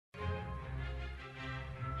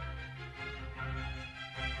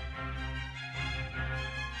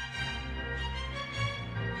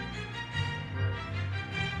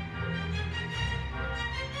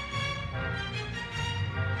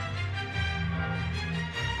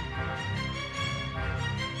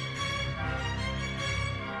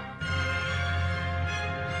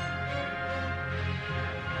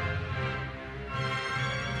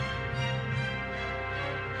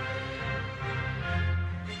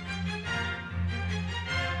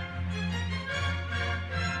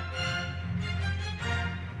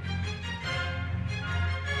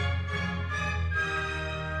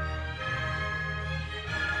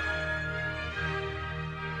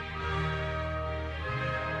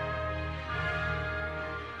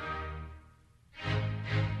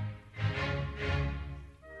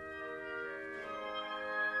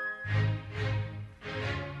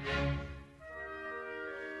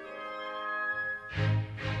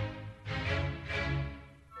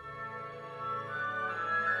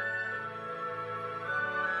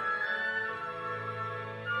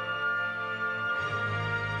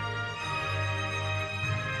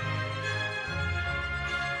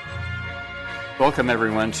Welcome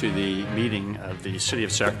everyone to the meeting of the City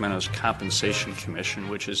of Sacramento's Compensation Commission,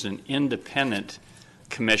 which is an independent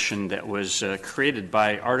commission that was created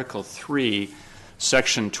by Article 3,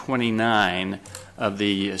 Section 29 of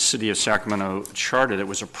the City of Sacramento Charter that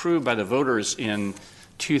was approved by the voters in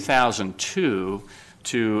 2002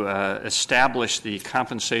 to establish the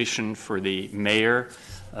compensation for the mayor,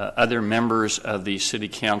 other members of the City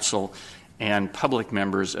Council, and public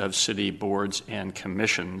members of city boards and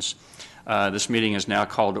commissions. This meeting is now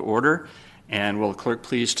called to order, and will the clerk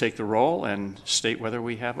please take the roll and state whether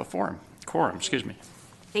we have a quorum.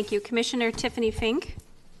 Thank you. Commissioner Tiffany Fink.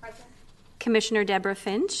 Present. Commissioner Deborah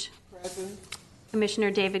Finch. Present. Commissioner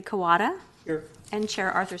David Kawada. Here. And Chair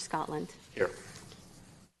Arthur Scotland. Here.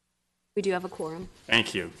 We do have a quorum.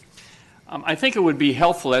 Thank you. I think it would be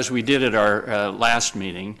helpful, as we did at our last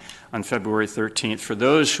meeting on February 13th, for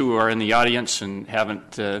those who are in the audience and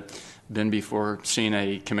haven't been seen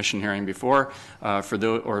a commission hearing before, for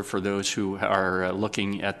those who are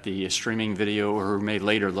looking at the streaming video or who may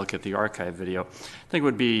later look at the archive video. I think it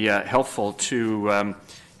would be helpful to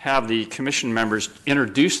have the commission members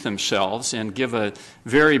introduce themselves and give a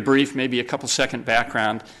very brief, maybe a couple second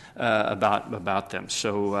background about them.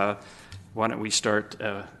 So why don't we start?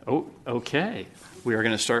 Okay. We are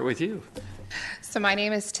going to start with you. So my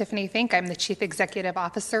name is Tiffany Fink. I'm the Chief Executive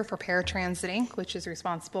Officer for Paratransit Inc., which is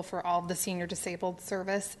responsible for all of the senior disabled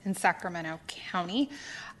service in Sacramento County.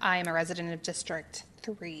 I am a resident of District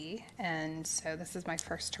 3, and so this is my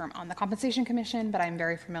first term on the Compensation Commission, but I'm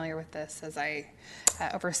very familiar with this as I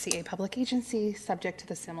oversee a public agency subject to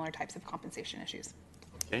the similar types of compensation issues.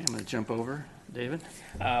 Okay, I'm going to jump over. David?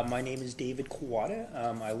 My name is David Kawada.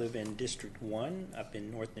 I live in District 1 up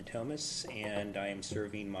in North Natomas, and I am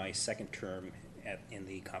serving my second term in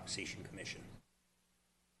the Compensation Commission.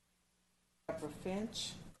 Deborah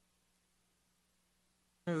Finch.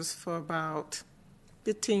 It was for about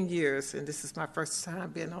 15 years, and this is my first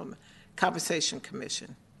time being on the Compensation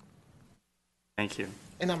Commission. Thank you.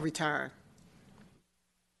 And I'm retired.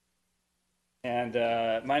 And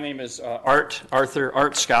my name is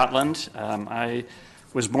Arthur Scotland. I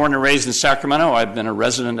was born and raised in Sacramento. I've been a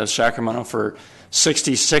resident of Sacramento for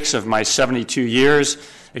 66 of my 72 years,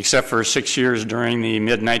 except for 6 years during the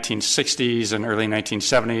mid-1960s and early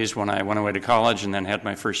 1970s when I went away to college and then had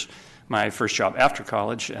my first job after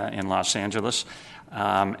college in Los Angeles.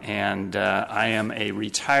 And I am a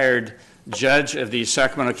retired judge of the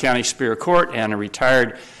Sacramento County Superior Court and a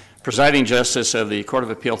retired presiding justice of the Court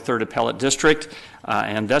of Appeal 3rd Appellate District,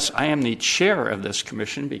 and thus I am the chair of this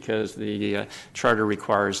commission because the charter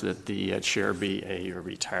requires that the chair be a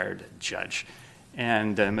retired judge.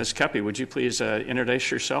 And Ms. Cuppy, would you please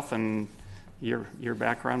introduce yourself and your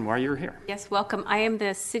background, why you're here? Yes, welcome. I am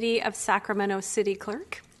the City of Sacramento City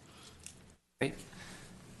Clerk. Okay.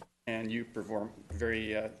 And you perform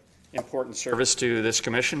very important service to this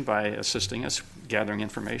commission by assisting us, gathering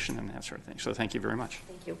information and that sort of thing. So thank you very much.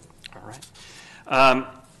 Thank you. All right.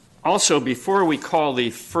 Also, before we call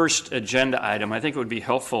the first agenda item, I think it would be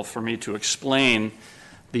helpful for me to explain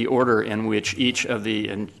the order in which each of the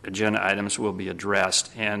agenda items will be addressed.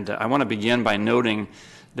 And I want to begin by noting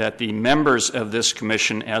that the members of this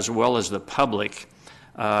commission, as well as the public,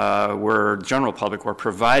 general public, were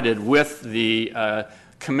provided with the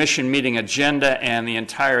commission meeting agenda and the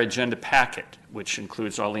entire agenda packet, which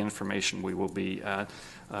includes all the information we will be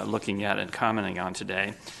looking at and commenting on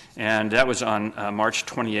today. And that was on March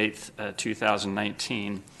 28th,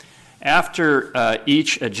 2019. After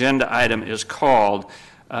each agenda item is called,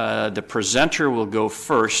 the presenter will go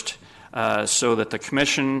first so that the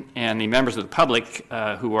commission and the members of the public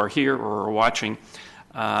who are here or are watching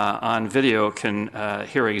on video can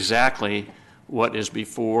hear exactly what is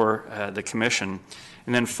before the commission.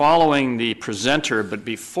 And then following the presenter, but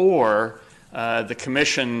before the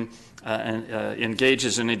commission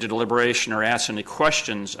engages in any deliberation or asks any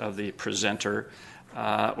questions of the presenter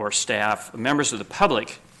or staff, members of the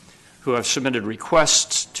public who have submitted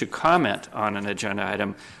requests to comment on an agenda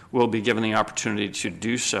item will be given the opportunity to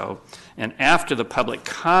do so. And after the public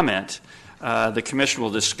comment, the commission will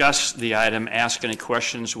discuss the item, ask any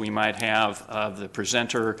questions we might have of the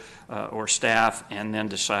presenter or staff, and then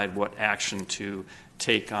decide what action to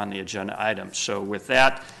take on the agenda item. So with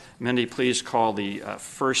that, Mindy, please call the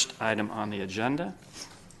first item on the agenda.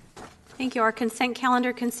 Thank you. Our consent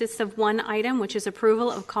calendar consists of one item, which is approval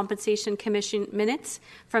of Compensation Commission minutes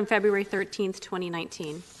from February 13th,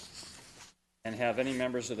 2019. And have any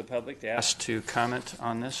members of the public asked to comment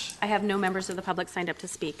on this? I have no members of the public signed up to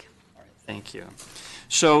speak. All right, thank you.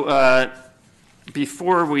 So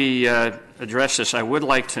before we address this, I would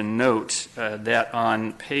like to note that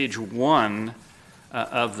on page 1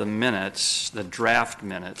 of the minutes, the draft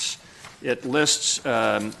minutes. It lists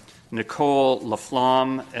Nicole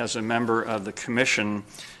Laflamme as a member of the commission.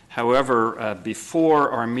 However,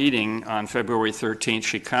 before our meeting on February 13th,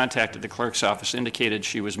 she contacted the clerk's office, indicated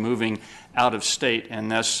she was moving out of state,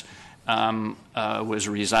 and thus was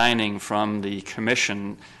resigning from the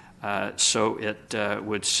commission. So it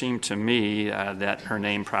would seem to me that her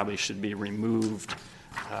name probably should be removed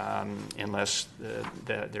unless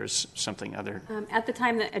there's something other. At the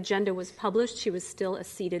time the agenda was published, she was still a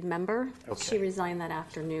seated member. Okay. She resigned that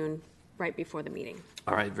afternoon, right before the meeting.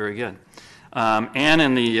 All right, very good. And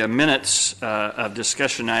in the minutes of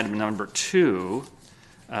discussion item number 2,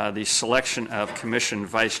 the selection of commission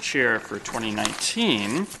vice chair for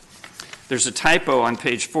 2019, there's a typo on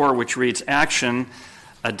page 4 which reads, action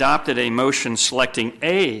adopted a motion selecting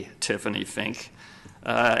a Tiffany Fink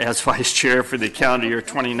as vice chair for the calendar year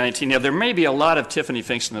 2019. Now, there may be a lot of Tiffany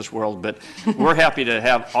Finks in this world, but we're happy to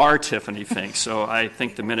have our Tiffany Fink, so I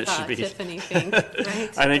think the minutes should be... Tiffany Fink,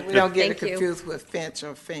 right? I think We don't get it Thank you. confused with Finch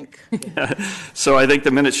or Fink. So I think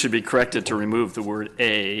the minutes should be corrected to remove the word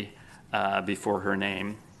 "a" before her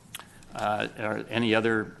name. Or any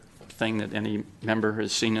other thing that any member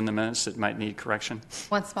has seen in the minutes that might need correction?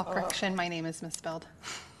 One small correction, my name is misspelled.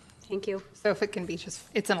 Thank you. So if it can be just,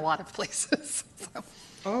 it's in a lot of places.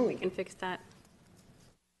 So. We can fix that.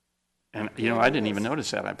 And, I didn't even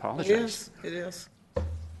notice that. I It apologize. is, it is.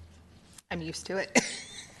 I'm used to it.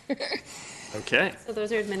 Okay. So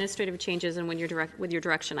those are administrative changes, and when you're with your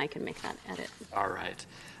direction, I can make that edit. All right.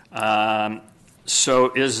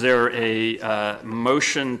 So is there a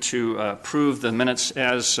motion to approve the minutes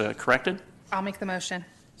as corrected? I'll make the motion.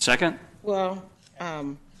 Second? Well,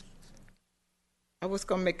 I was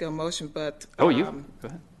going to make a motion, but Oh, you? Go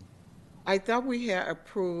ahead. I thought we had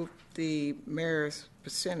approved the mayor's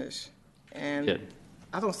percentage, and Did.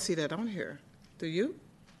 I don't see that on here. Do you?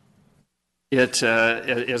 It,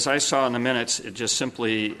 as I saw in the minutes, it just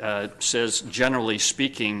simply says, generally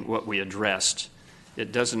speaking, what we addressed.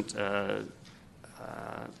 It doesn't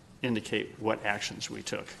indicate what actions we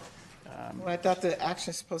took. Well, I thought the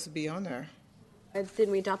action's supposed to be on there. Did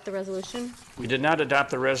we adopt the resolution? We did not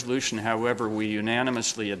adopt the resolution. However, we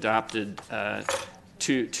unanimously adopted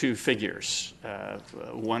two figures,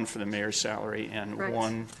 one for the mayor's salary and Correct.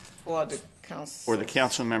 one For the council. for the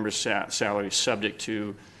council member's salary, subject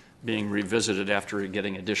to being revisited after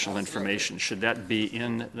getting additional information. Should that be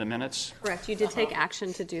in the minutes? Correct. You did take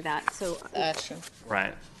action to do that. So Action.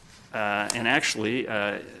 Right. And actually,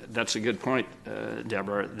 that's a good point,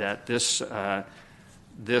 Deborah, that this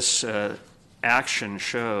action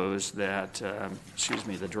shows that,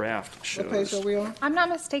 the draft What page shows. are we on? I'm not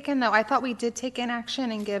mistaken, though. I thought we did take in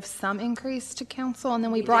action and give some increase to council, and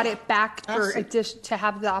then we brought it back for to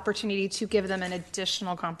have the opportunity to give them an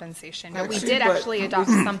additional compensation. But we Actually, did but- actually adopt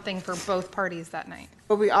something for both parties that night.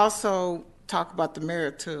 But we also talk about the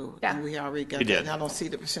mayor, too. Yeah. And we already got We that. did. And I don't see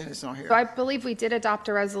the percentage on here. So I believe we did adopt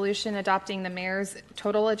a resolution adopting the mayor's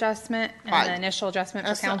total adjustment and Right. the initial adjustment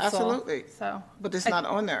for council. Absolutely. So. But it's not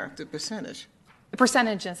on there, the percentage. The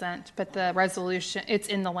percentage isn't, but the resolution, it's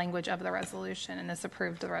in the language of the resolution, and this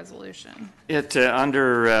approved the resolution. It,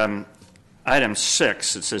 under item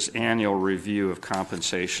 6, it says annual review of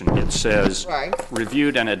compensation. It says, Right.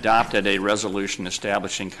 reviewed and adopted a resolution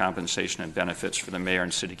establishing compensation and benefits for the mayor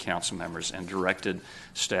and city council members and directed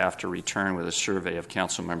staff to return with a survey of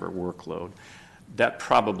council member workload. That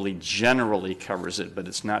probably generally covers it, but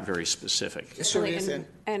it's not very specific. It sure And- isn't.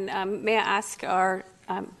 And may I ask our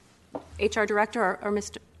HR director or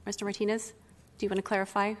Mr. Martinez, do you want to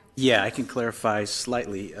clarify? Yeah, I can clarify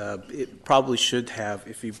slightly. It probably should have,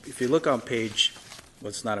 if you look on page, well,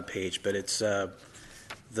 it's not a page, but it's the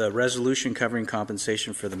resolution covering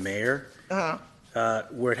compensation for the mayor,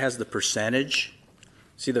 where it has the percentage.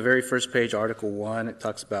 See the very first page, Article 1, it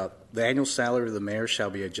talks about the annual salary of the mayor shall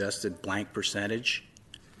be adjusted blank percentage.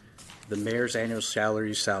 The mayor's annual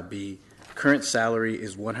salary shall be, current salary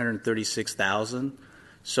is $136,000.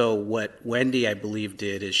 So what Wendy, I believe,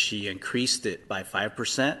 did is she increased it by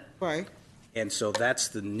 5%. Right. And so that's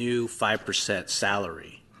the new 5%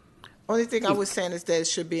 salary. Only thing I was saying is that it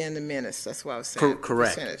should be in the minutes. That's what I was saying.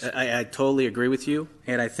 Correct. Percentage. I totally agree with you.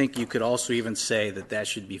 And I think you could also even say that that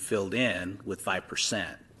should be filled in with 5%,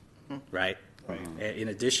 right? In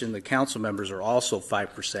addition, the council members are also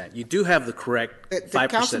 5%. You do have the correct The 5%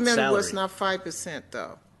 council member was salary. not 5%,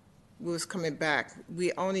 though. We was coming back.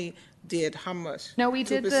 We only did how much? No, we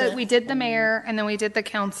did 2%? the mayor, and then we did the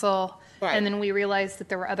council, Right. and then we realized that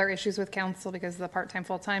there were other issues with council because of the part-time,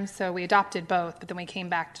 full-time, so we adopted both, but then we came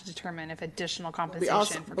back to determine if additional We compensation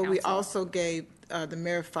also, for but we council. also gave the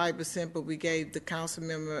mayor 5%, but we gave the council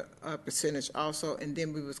member a percentage also, and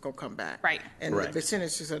then we was gonna come back. Right. And Correct. the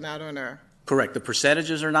percentages are not on our, Correct. The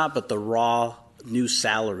percentages are not, but the raw new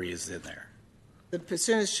salary is in there. the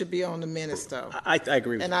percentage should be on the minutes though. I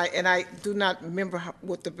agree with And I do not remember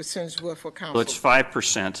what the percentage was for council. Well, it's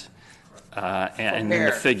 5%, and then the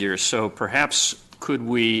mayor. figure. So perhaps could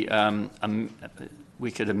we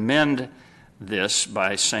could amend this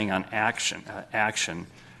by saying on action,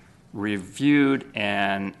 reviewed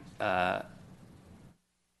and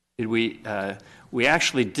we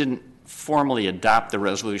actually didn't formally adopt the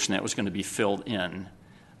resolution that was going to be filled in.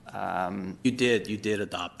 You did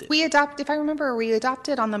adopt it. If I remember, we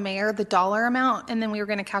adopted on the mayor the dollar amount, and then we were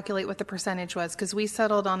going to calculate what the percentage was, because we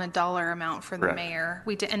settled on a dollar amount for the Correct. mayor.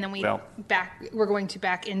 We did, and then Well- we're going to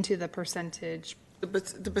back into the percentage. The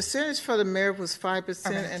percentage for the mayor was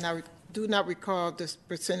 5%, and I do not recall the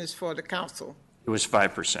percentage for the council. It was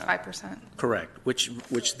 5%. 5%. Correct, which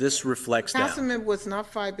this reflects that. Councilman was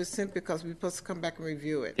not 5% because we're supposed to come back and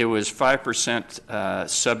review it. It was 5%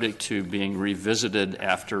 subject to being revisited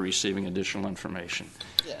after receiving additional information.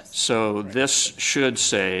 Yes. So this should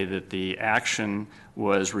say that the action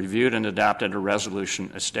was reviewed and adopted a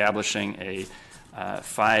resolution establishing a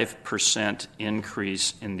 5%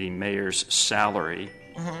 increase in the mayor's salary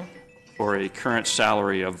for a current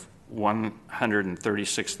salary of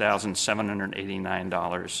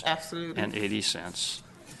 $136,789.80. Absolutely.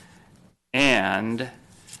 And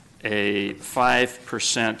a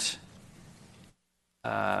 5%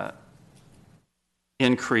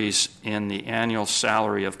 increase in the annual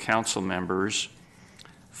salary of council members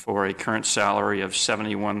for a current salary of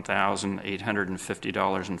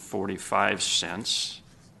 $71,850.45.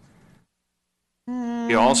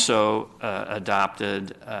 We also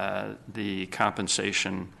adopted the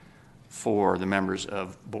compensation for the members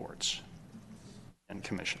of boards and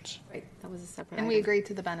commissions. Right, that was a separate And we item. agreed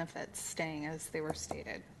to the benefits staying as they were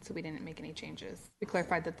stated, so we didn't make any changes. We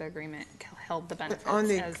clarified that the agreement held the benefits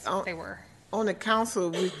as they were. On the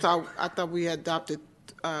council, I thought we adopted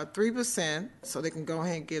 3%, so they can go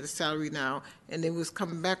ahead and get a salary now, and then was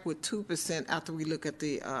coming back with 2% after we look at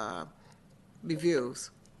the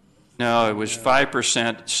reviews. No, it was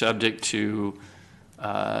 5% subject to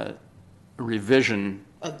revision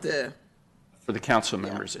Of the, for the council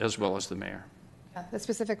members as well as the mayor. Yeah, the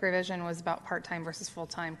specific revision was about part-time versus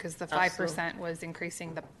full-time, because the 5% was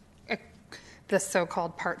increasing the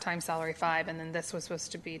so-called part-time salary 5, and then this was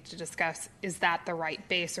supposed to be to discuss, is that the right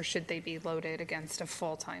base, or should they be loaded against a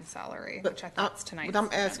full-time salary, which I thought is tonight's what I'm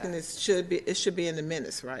agenda. asking is, it should be in the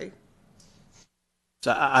minutes, right?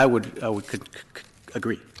 So I would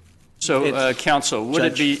agree. So, council,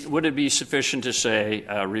 would Judge. it be sufficient to say,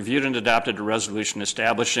 reviewed and adopted a resolution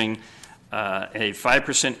establishing a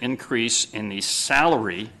 5% increase in the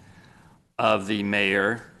salary of the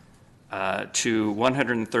mayor to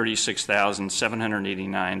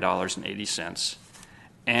 $136,789.80,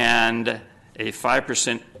 and a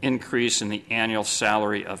 5% increase in the annual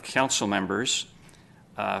salary of council members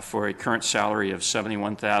for a current salary of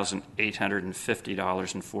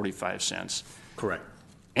 $71,850.45. Correct.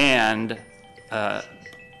 And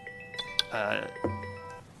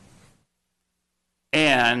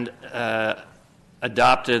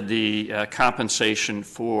adopted the compensation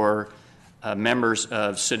for members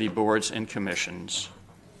of city boards and commissions,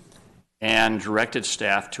 and directed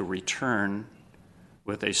staff to return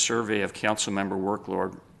with a survey of council member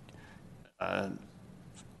workload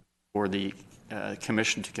for the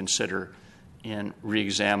commission to consider in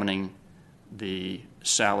reexamining the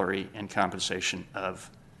salary and compensation of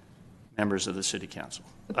members of the city council,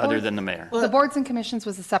 other than the mayor. The boards and commissions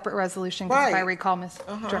was a separate resolution, because if I Right. recall,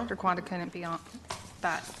 Director Quanda couldn't be on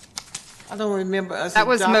that. I don't remember us That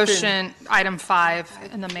was adopting- motion item 5,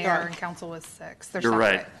 and the mayor Right. and council was 6. They're You're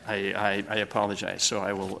right. separate. I apologize. So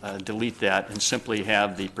I will delete that and simply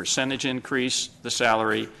have the percentage increase, the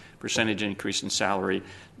salary, percentage increase in salary,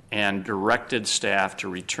 and directed staff to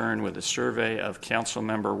return with a survey of council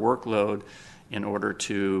member workload in order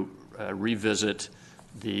to revisit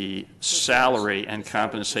the salary and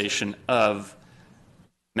compensation of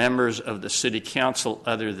members of the city council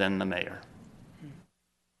other than the mayor.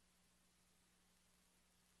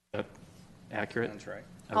 Is that accurate? Sounds right.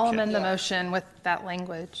 I'll Okay. amend the motion with that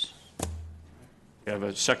language. You have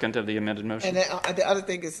a second of the amended motion? And then, the other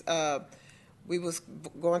thing is, we was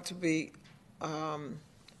going to be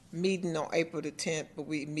meeting on April the 10th, but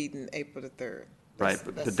we meeting April the 3rd. Right,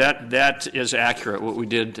 but that is accurate. What we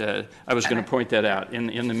did, I was going to point that out.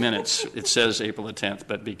 In the minutes, it says April the 10th,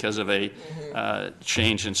 but because of a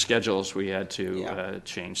change in schedules, we had to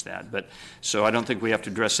change that. But, so I don't think we have to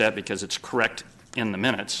address that because it's correct in the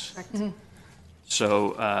minutes.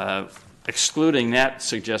 So excluding that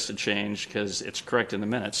suggested change, because it's correct in the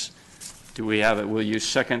minutes, do we have it? Will you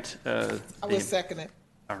second? I will second it.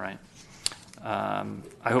 All right.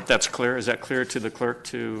 I hope that's clear. Is that clear to the clerk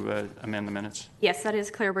to amend the minutes? Yes, that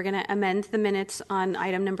is clear. We're going to amend the minutes on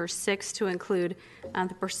item number 6 to include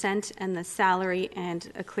the percent and the salary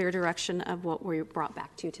and a clear direction of what we brought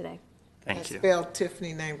back to you today. Thank you. Spell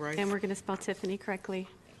Tiffany name right. And we're going to spell Tiffany correctly.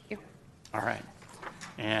 Thank you. All right.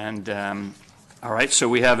 And, all right, so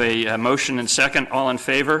we have a motion and second. All in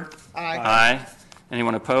favor? Aye. Aye.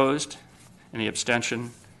 Anyone opposed? Any abstention?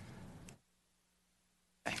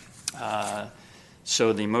 Okay.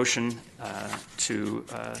 So the motion to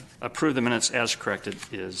approve the minutes as corrected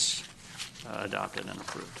is adopted and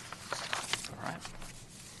approved. All right.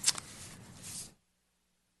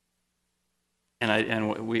 And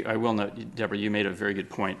I will note, Deborah, you made a very good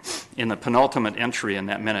point. In the penultimate entry in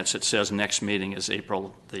that minutes, it says next meeting is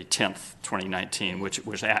April the 10th, 2019, which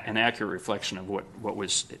was an accurate reflection of what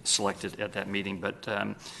was selected at that meeting. But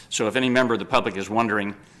so if any member of the public is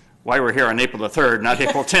wondering why we're here on April the 3rd, not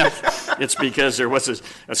April 10th, it's because there was a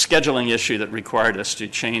scheduling issue that required us to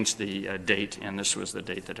change the date, and this was the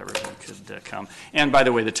date that everyone could come. And by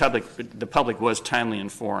the way, the public was timely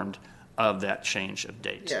informed of that change of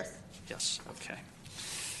date. Yes. Yes, okay.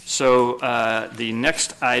 So the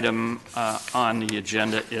next item on the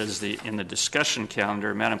agenda is in the discussion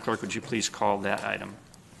calendar. Madam Clerk, would you please call that item?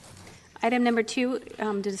 Item number 2,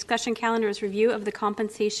 the discussion calendar is review of the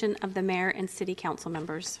compensation of the mayor and city council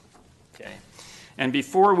members. Okay. And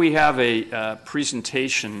before we have a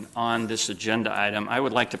presentation on this agenda item, I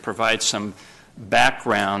would like to provide some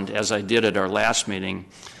background, as I did at our last meeting,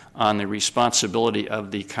 on the responsibility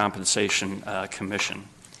of the Compensation Commission.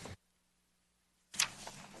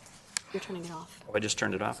 You're turning it off. Oh, I just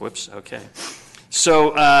turned it off. Whoops. Okay.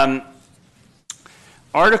 So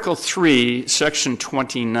Article 3, Section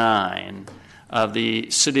 29 of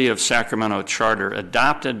the City of Sacramento Charter,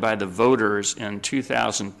 adopted by the voters in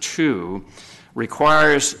 2002,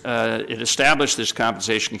 requires, it established this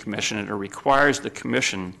Compensation Commission, and it requires the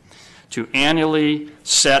Commission to annually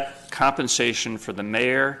set compensation for the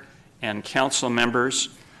mayor and council members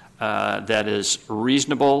that is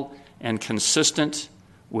reasonable and consistent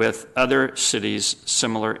with other cities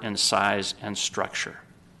similar in size and structure.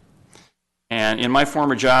 And in my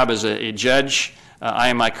former job as a judge, I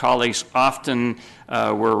and my colleagues often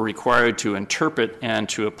were required to interpret and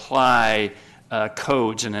to apply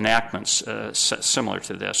codes and enactments similar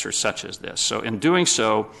to this or such as this. So in doing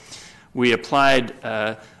so, we applied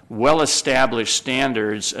well-established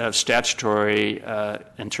standards of statutory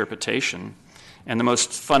interpretation, and the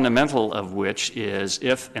most fundamental of which is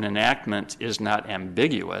if an enactment is not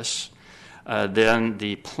ambiguous, then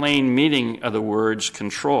the plain meaning of the words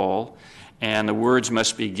control, and the words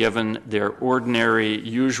must be given their ordinary,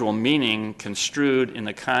 usual meaning construed in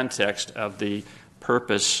the context of the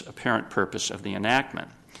purpose, apparent purpose of the enactment.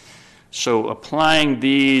 So applying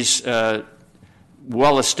these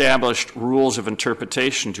well-established rules of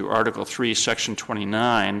interpretation to Article 3, Section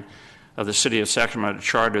 29 of the City of Sacramento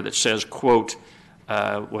Charter that says, quote,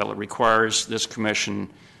 it requires this commission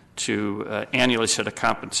to annually set a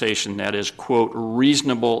compensation that is, quote,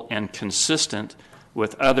 reasonable and consistent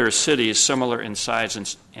with other cities similar in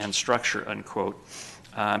size and structure, unquote.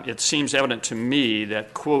 It seems evident to me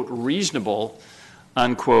that, quote, reasonable,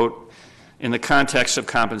 unquote, in the context of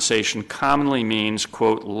compensation commonly means,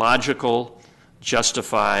 quote, logical,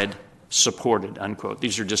 justified, supported, unquote.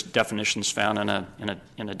 These are just definitions found in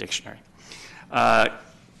a dictionary.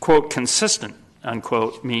 Quote, consistent,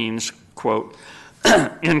 unquote, means, quote,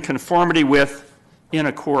 in conformity with, in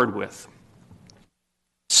accord with.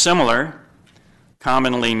 Similar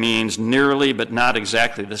commonly means nearly but not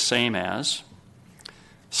exactly the same as.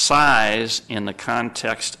 Size, in the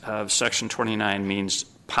context of Section 29, means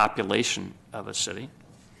population of a city.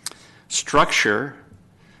 Structure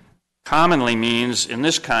commonly means, in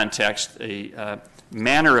this context, a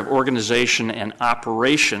manner of organization and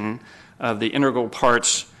operation of the integral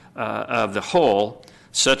parts of the whole,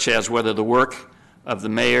 such as whether the work of the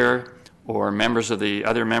mayor or members of the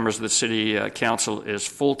other members of the city council is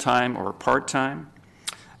full-time or part-time,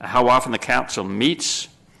 how often the council meets,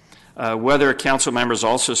 whether council members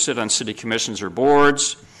also sit on city commissions or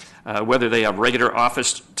boards, whether they have regular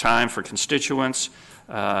office time for constituents,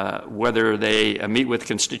 whether they meet with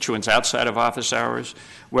constituents outside of office hours,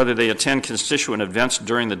 whether they attend constituent events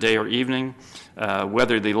during the day or evening,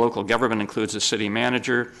 whether the local government includes a city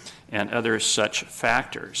manager, and other such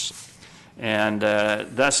factors. And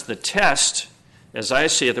thus the test, as I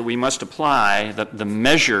see it, that we must apply, the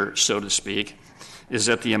measure, so to speak, is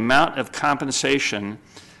that the amount of compensation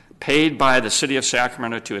paid by the City of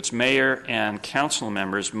Sacramento to its mayor and council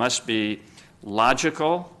members must be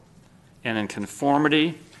logical and in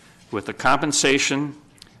conformity with the compensation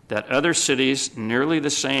that other cities nearly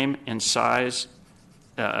the same in size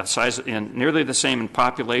and nearly the same in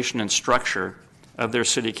population and structure of their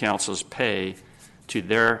city councils pay to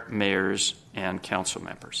their mayors and council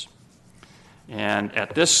members. And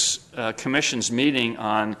at this commission's meeting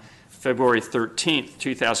on February 13th,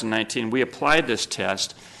 2019, we applied this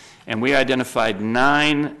test, and we identified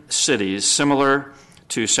 9 cities similar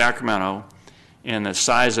to Sacramento in the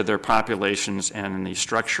size of their populations and in the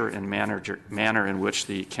structure and manner in which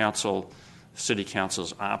the city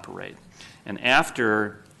councils operate. And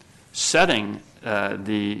after setting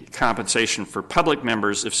the compensation for public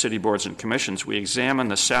members of city boards and commissions, we examined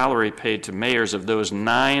the salary paid to mayors of those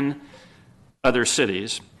 9 other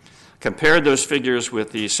cities, compared those figures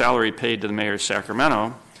with the salary paid to the mayor of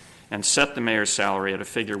Sacramento, and set the mayor's salary at a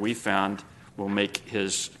figure we found will make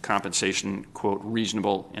his compensation, quote,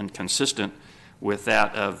 reasonable and consistent with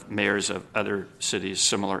that of mayors of other cities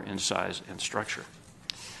similar in size and structure.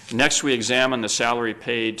 Next, we examined the salary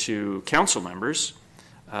paid to council members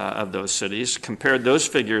of those cities, compared those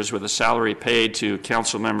figures with the salary paid to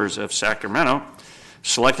council members of Sacramento,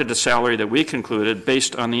 selected a salary that we concluded,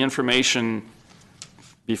 based on the information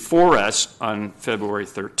before us on February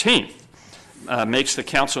 13th, makes the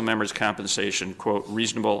council members' compensation, quote,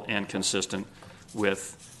 reasonable and consistent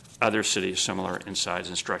with other cities similar in size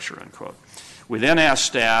and structure, unquote. We then asked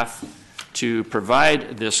staff to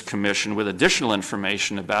provide this commission with additional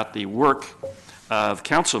information about the work of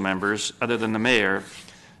council members, other than the mayor,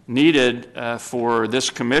 needed for this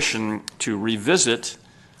commission to revisit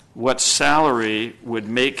what salary would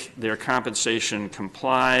make their compensation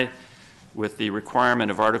comply with the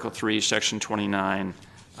requirement of Article 3, Section 29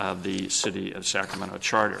 of the City of Sacramento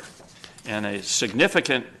Charter. And a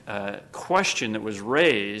significant question that was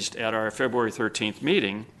raised at our February 13th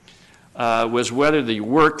meeting was whether the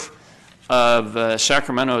work of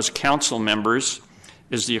Sacramento's council members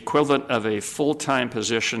is the equivalent of a full-time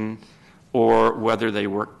position or whether they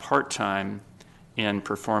work part-time in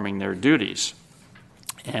performing their duties.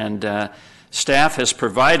 And staff has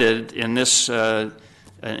provided in this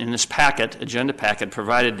packet, agenda packet,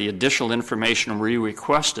 provided the additional information we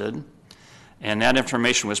requested, and that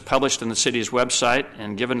information was published on the city's website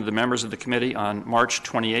and given to the members of the committee on March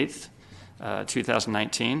 28th,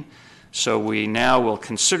 2019. So we now will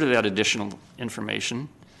consider that additional information,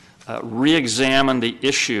 re-examine the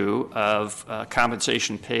issue of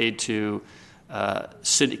compensation paid to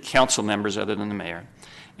city council members other than the mayor,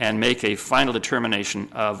 and make a final determination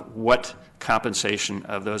of what compensation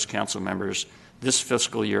of those council members this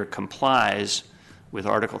fiscal year complies with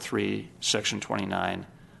Article 3, Section 29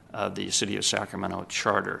 of the City of Sacramento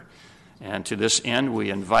Charter. And to this end, we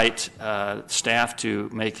invite staff to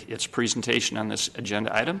make its presentation on this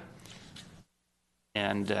agenda item.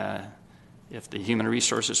 And if the Human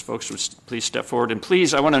Resources folks would please step forward. And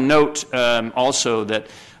please, I want to note also that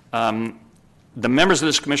the members of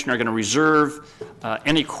this commission are going to reserve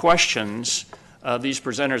any questions of these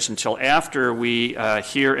presenters until after we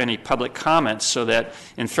hear any public comments, so that,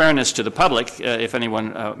 in fairness to the public, if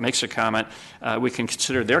anyone makes a comment, we can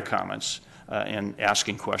consider their comments in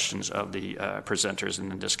asking questions of the presenters and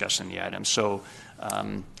then discussing the items. So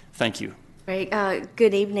thank you. Right.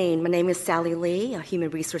 Good evening. My name is Sally Lee, Human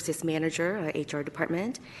Resources Manager, HR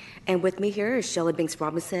Department. And with me here is Shelley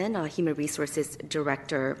Banks-Robinson, Human Resources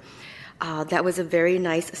Director. That was a very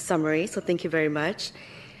nice summary, so thank you very much.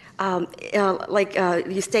 Like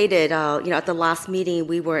you stated, at the last meeting,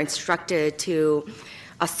 we were instructed to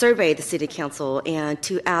survey the City Council and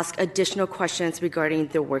to ask additional questions regarding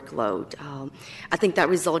their workload. I think that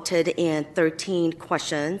resulted in 13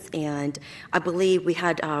 questions, and I believe we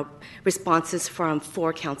had responses from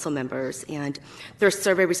 4 council members, and their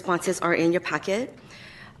survey responses are in your packet.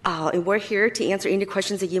 And we're here to answer any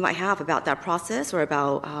questions that you might have about that process or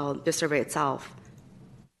about the survey itself.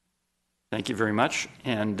 Thank you very much.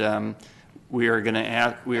 And we are going to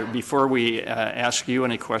ask, before we ask you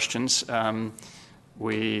any questions,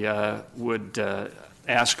 we would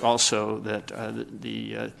ask also that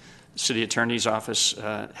the City Attorney's Office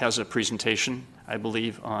has a presentation, I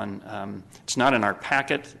believe, on, it's not in our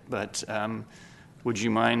packet, but would you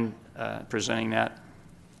mind presenting that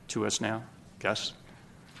to us now, Gus?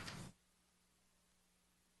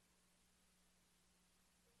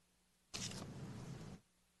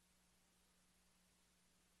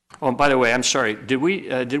 Oh, by the way, I'm sorry. Did we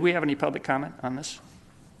have any public comment on this?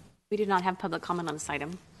 We did not have public comment on this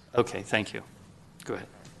item. Okay, thank you. Go ahead.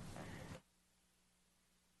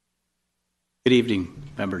 Good evening,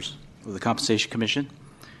 members of the Compensation Commission.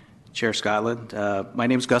 Chair Scotland. My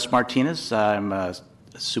name is Gus Martinez. I'm a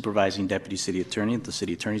supervising deputy city attorney at the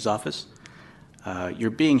city attorney's office. You're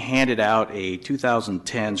being handed out a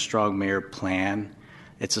 2010 Strong Mayor Plan.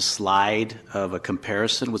 It's a slide of a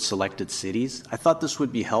comparison with selected cities. I thought this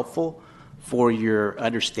would be helpful for your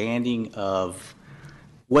understanding of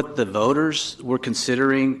what the voters were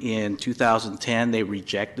considering in 2010. They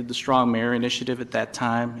rejected the Strong Mayor Initiative at that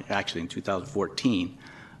time, actually in 2014,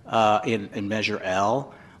 in Measure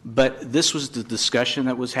L. But this was the discussion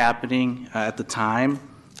that was happening at the time,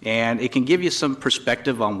 and it can give you some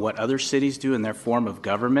perspective on what other cities do in their form of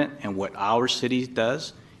government and what our city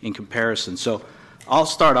does in comparison. So I'll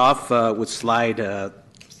start off with slide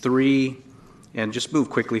 3 and just move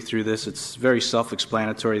quickly through this. It's very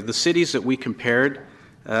self-explanatory. The cities that we compared,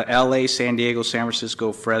 LA, San Diego, San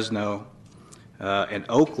Francisco, Fresno, and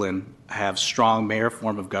Oakland, have strong mayor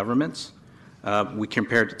form of governments. We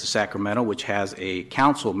compared it to Sacramento, which has a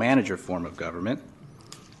council-manager form of government.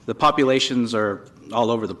 The populations are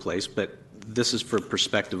all over the place, but this is for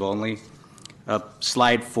perspective only.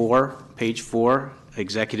 Slide 4, page 4,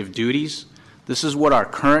 executive duties. This is what our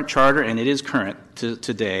current charter, and it is current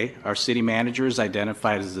today. Our city manager is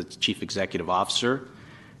identified as the chief executive officer.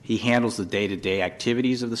 He handles the day-to-day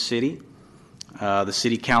activities of the city. The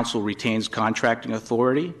city council retains contracting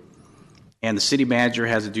authority. And the city manager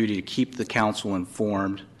has a duty to keep the council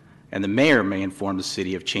informed, and the mayor may inform the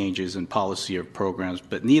city of changes in policy or programs,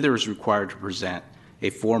 but neither is required to present a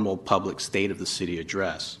formal public state of the city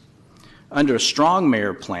address. Under a strong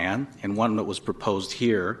mayor plan, and one that was proposed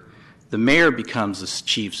here, the mayor becomes the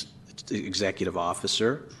chief executive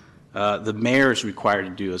officer. The mayor is required to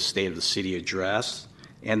do a state of the city address,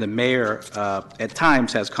 and the mayor at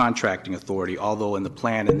times has contracting authority, although in the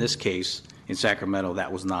plan in this case, in Sacramento,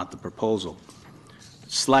 that was not the proposal.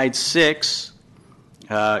 Slide 6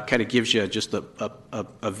 kind of gives you just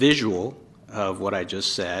a visual of what I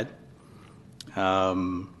just said.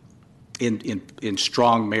 In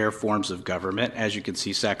strong mayor forms of government, as you can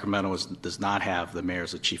see, Sacramento does not have the mayor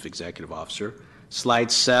as a chief executive officer.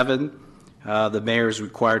 Slide 7, the mayor is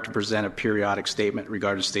required to present a periodic statement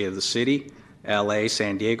regarding the state of the city. LA,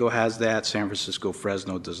 San Diego has that. San Francisco,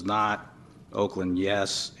 Fresno does not. Oakland,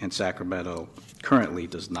 yes, and Sacramento currently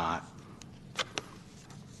does not.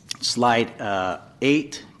 Slide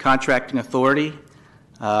 8, contracting authority.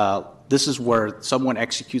 This is where someone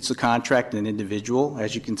executes a contract, an individual.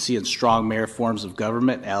 As you can see in strong mayor forms of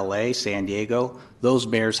government, LA, San Diego, those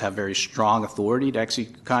mayors have very strong authority to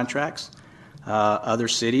execute contracts. Other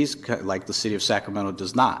cities, like the city of Sacramento,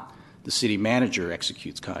 does not. The city manager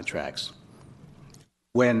executes contracts.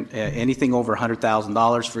 When anything over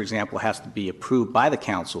 $100,000, for example, has to be approved by the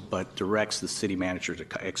council, but directs the city manager to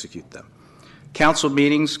execute them. Council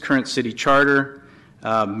meetings, current city charter.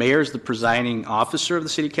 Mayor is the presiding officer of the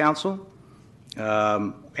city council.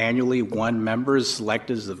 Annually, one member is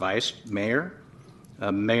selected as the vice mayor.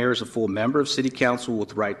 Mayor is a full member of city council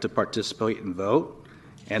with right to participate and vote.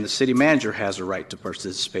 And the city manager has a right to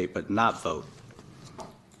participate but not vote.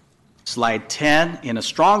 Slide 10, in a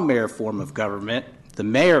strong mayor form of government, the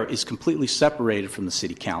mayor is completely separated from the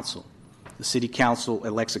city council. The city council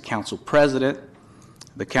elects a council president.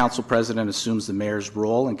 The council president assumes the mayor's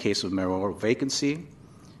role in case of mayoral vacancy.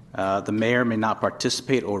 The mayor may not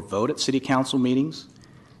participate or vote at city council meetings,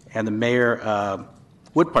 and the mayor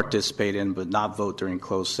would participate in but not vote during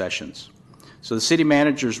closed sessions. So the city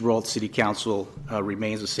manager's role at city council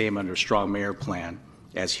remains the same under a strong mayor plan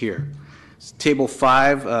as here. Table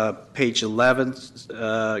 5, page 11,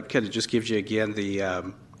 kind of just gives you again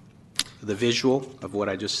the visual of what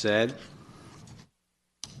I just said.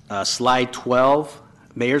 Slide 12,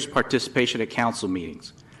 mayor's participation at council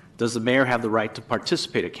meetings. Does the mayor have the right to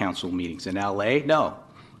participate at council meetings? In LA, no.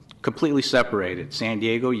 Completely separated. San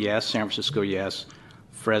Diego, yes. San Francisco, yes.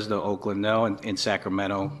 Fresno, Oakland, no. And in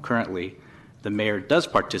Sacramento, currently, the mayor does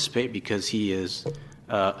participate because he is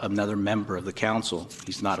another member of the council.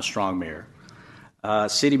 He's not a strong mayor.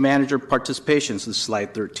 City manager participation, this is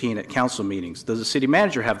slide 13, at council meetings. Does the city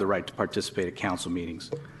manager have the right to participate at council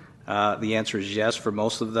meetings? The answer is yes for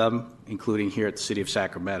most of them, including here at the city of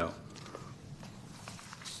Sacramento.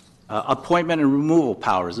 Appointment and removal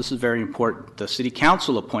powers. This is very important. The city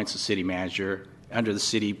council appoints the city manager under the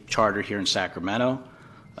city charter here in Sacramento.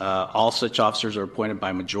 All such officers are appointed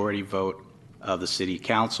by majority vote of the city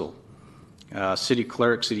council. City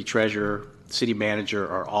clerk, city treasurer, city manager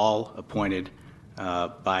are all appointed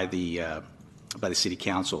by the city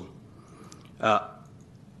council.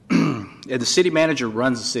 And the city manager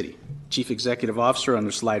runs the city. Chief executive officer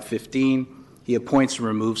under slide 15. He appoints and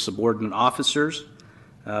removes subordinate officers.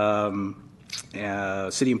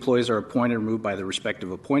 City employees are appointed and removed by the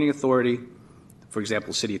respective appointing authority. For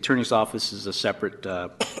example, city attorney's office is a separate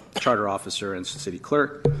charter officer and city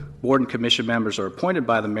clerk. Board and commission members are appointed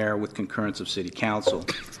by the mayor with concurrence of city council.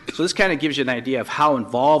 So this kind of gives you an idea of how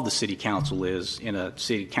involved the city council is in a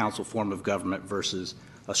city council form of government versus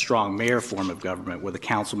a strong mayor form of government where the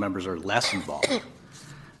council members are less involved.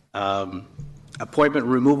 Appointment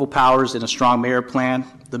and removal powers in a strong mayor plan.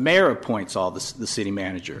 The mayor appoints all the city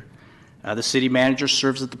manager. The city manager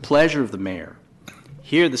serves at the pleasure of the mayor.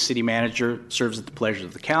 Here, the city manager serves at the pleasure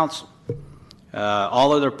of the council.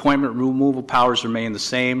 All other appointment and removal powers remain the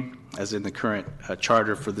same as in the current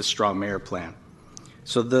charter for this strong mayor plan.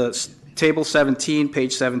 So the table 17,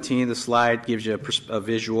 page 17 of the slide gives you a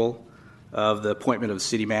visual of the appointment of the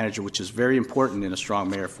city manager, which is very important in a strong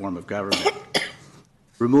mayor form of government.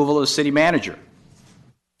 Removal of the city manager.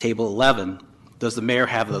 Table 11. Does the mayor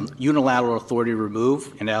have the unilateral authority to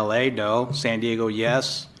remove? In LA, no. San Diego,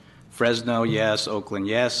 yes. Fresno, yes. Oakland,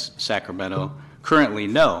 yes. Sacramento, currently,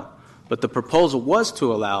 no. But the proposal was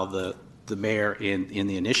to allow the mayor in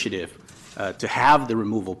the initiative to have the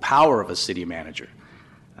removal power of a city manager.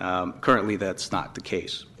 Currently, that's not the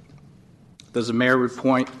case. Does the mayor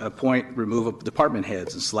remove department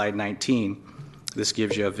heads? In slide 19, this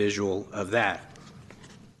gives you a visual of that.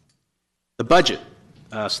 The budget,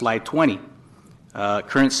 slide 20.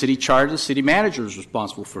 Current city charter, the city manager is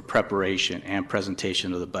responsible for preparation and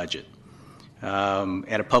presentation of the budget.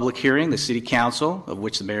 At a public hearing, the city council, of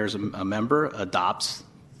which the mayor is a member, adopts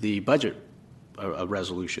the budget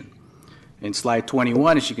resolution. In slide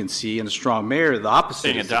 21, as you can see, in a strong mayor, the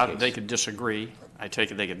opposite is the case. They could disagree. I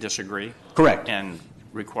take it they could disagree. Correct. And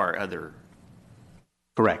require other.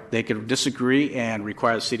 Correct. They could disagree and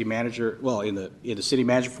require the city manager, well, in the city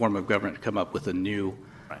manager form of government, to come up with a new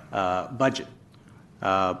budget.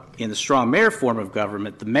 In the strong mayor form of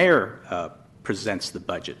government, the mayor presents the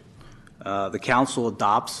budget. The council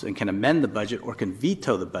adopts and can amend the budget or can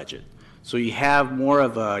veto the budget. So you have more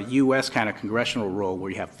of a U.S. kind of congressional role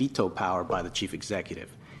where you have veto power by the chief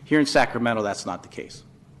executive. Here in Sacramento, that's not the case.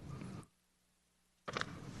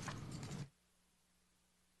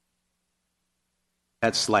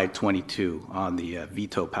 That's slide 22 on the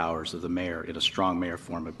veto powers of the mayor in a strong mayor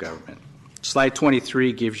form of government. Slide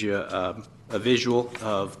 23 gives you a visual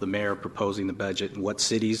of the mayor proposing the budget and what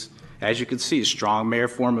cities. As you can see, strong mayor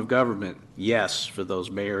form of government, yes, for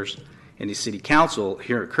those mayors. In the city council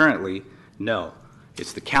here currently, no.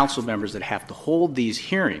 It's the council members that have to hold these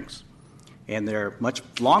hearings, and they're much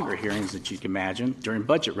longer hearings that you can imagine during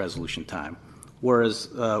budget resolution time. Whereas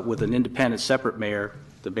with an independent separate mayor,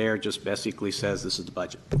 the mayor just basically says this is the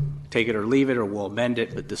budget. Take it or leave it, or we'll amend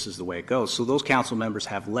it, but this is the way it goes. So those council members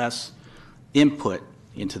have less input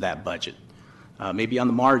into that budget. Maybe on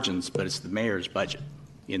the margins, but it's the mayor's budget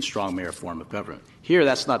in strong mayor form of government. Here,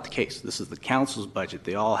 that's not the case. This is the council's budget.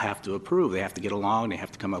 They all have to approve. They have to get along. They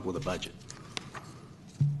have to come up with a budget.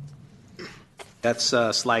 That's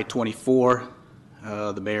slide 24.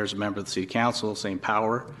 The mayor's a member of the city council, same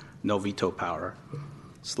power, no veto power.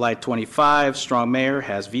 Slide 25, strong mayor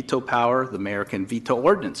has veto power. The mayor can veto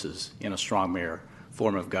ordinances in a strong mayor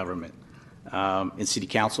form of government. In city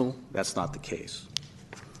council, that's not the case.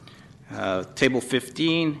 Table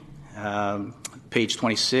 15, page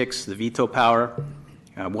 26, the veto power.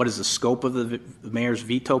 What is the scope of the mayor's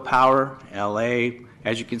veto power? LA,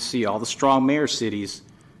 as you can see, all the strong mayor cities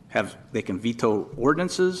they can veto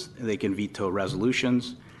ordinances, they can veto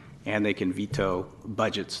resolutions, and they can veto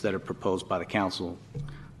budgets that are proposed by the council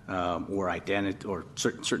or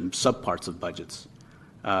certain subparts of budgets.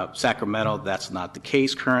 Sacramento, that's not the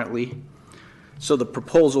case currently. So the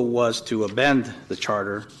proposal was to amend the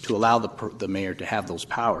charter to allow the mayor to have those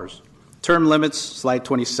powers. Term limits, slide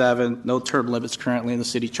 27, no term limits currently in the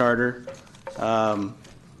city charter. And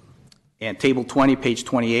table 20, page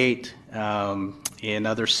 28, in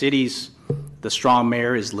other cities, the strong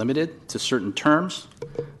mayor is limited to certain terms.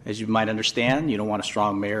 As you might understand, you don't want a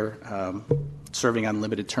strong mayor serving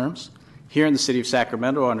unlimited terms. Here in the city of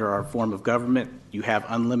Sacramento, under our form of government, you have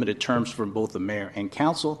unlimited terms from both the mayor and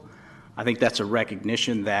council. I think that's a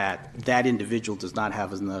recognition that that individual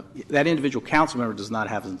council member does not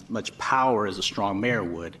have as much power as a strong mayor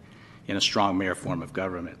would in a strong mayor form of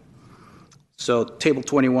government. So table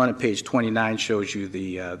 21 and page 29 shows you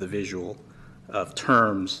the visual of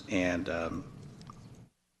terms and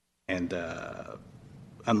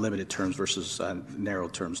unlimited terms versus narrow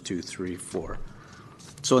terms 2, 3, 4.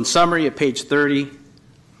 So in summary, at page 30,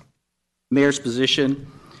 mayor's position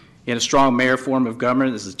in a strong mayor form of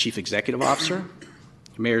government is the chief executive officer.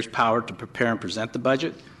 The mayor's power to prepare and present the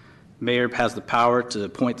budget. Mayor has the power to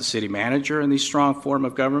appoint the city manager in these strong form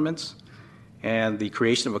of governments.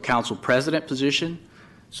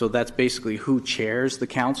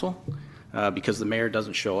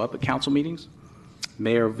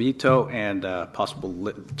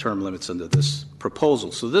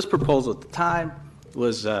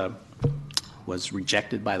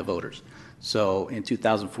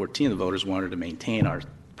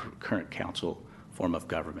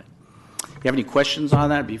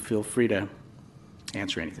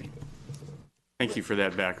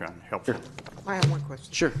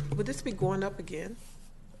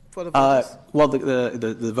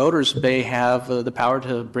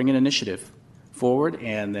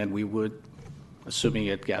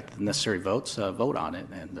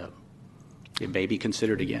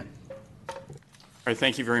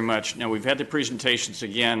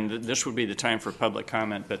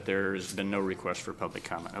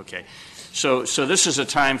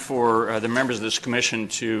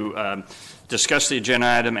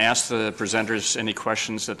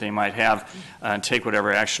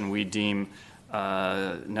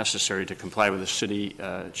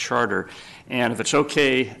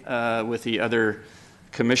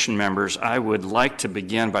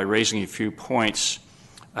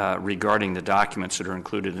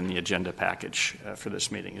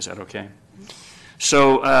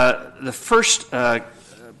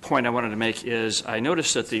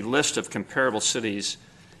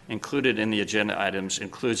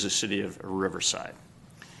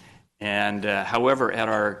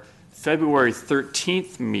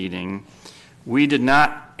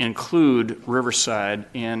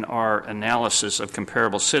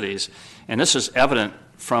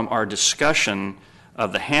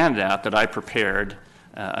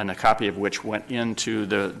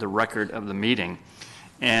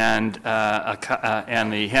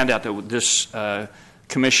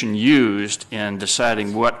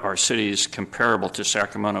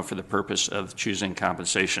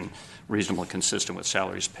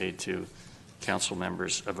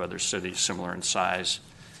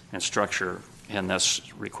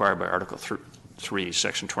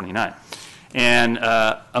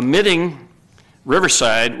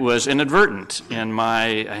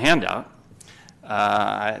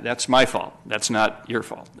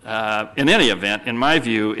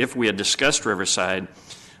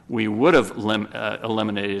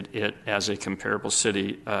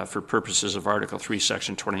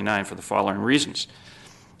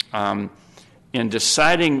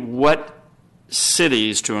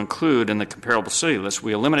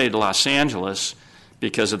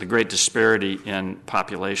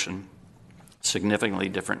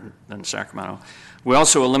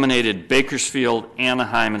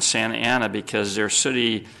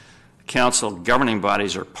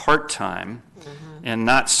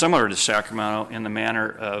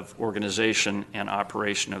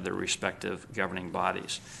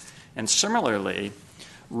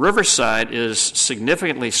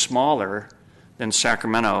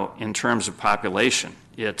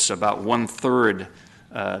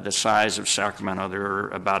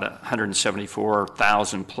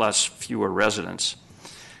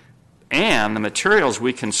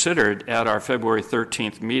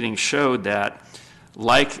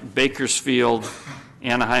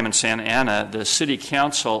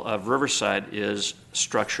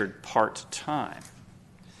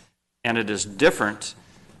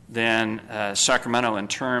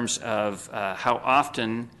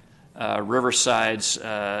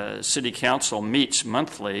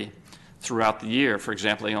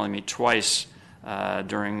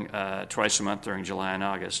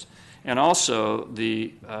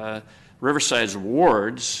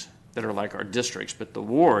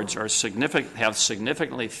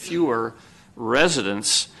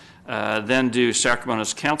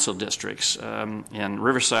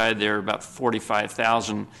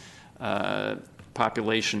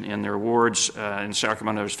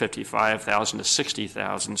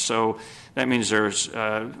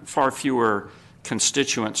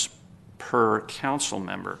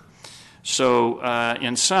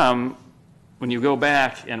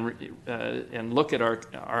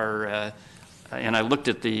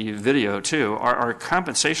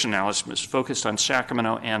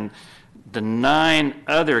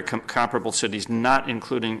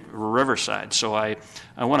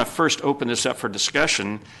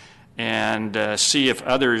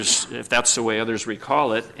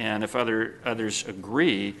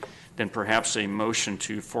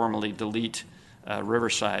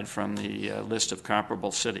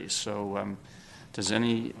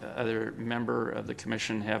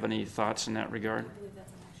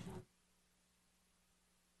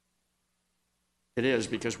 It is,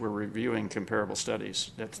 because we're reviewing comparable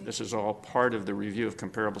studies. This is all part of the review of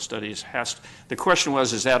comparable studies. The question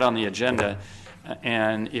was, is that on the agenda?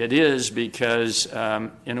 And it is, because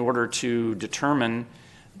in order to determine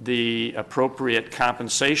the appropriate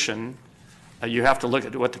compensation, you have to look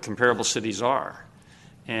at what the comparable cities are.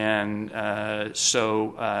 And I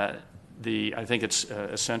think it's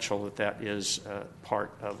essential that is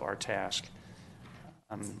part of our task.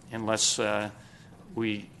 Unless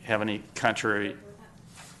we have any contrary.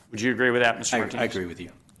 Would you agree with that, Mr. Martinez? I agree with you.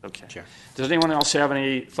 Okay. Chair. Does anyone else have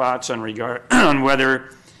any thoughts on whether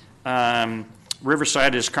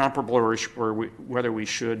Riverside is comparable, or whether we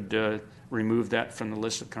should remove that from the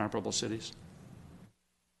list of comparable cities?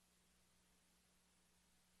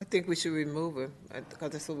 I think we should remove it,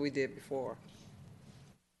 because that's what we did before.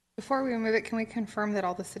 Before we remove it, can we confirm that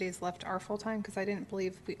all the cities left are full-time? Because I didn't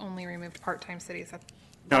believe we only removed part-time cities.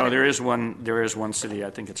 No, there is one city,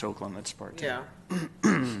 I think it's Oakland, that's part-time.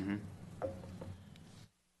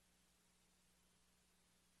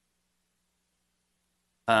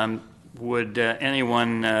 Yeah. Would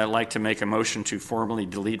anyone like to make a motion to formally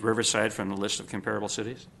delete Riverside from the list of comparable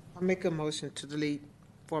cities? I'll make a motion to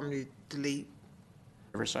formally delete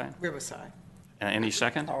Riverside? Riverside. Any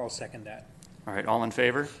second? I'll second that. All right, all in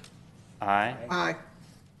favor? Aye. Aye.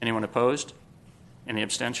 Anyone opposed? Any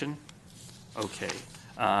abstention? Okay.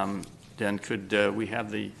 Then could we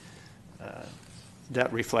have that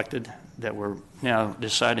reflected, that we're now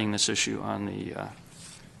deciding this issue on the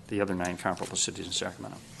other 9 comparable cities in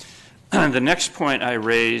Sacramento? The next point I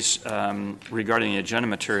raise regarding the agenda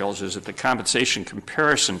materials is that the compensation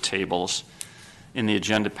comparison tables in the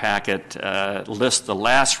agenda packet list the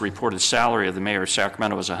last reported salary of the mayor of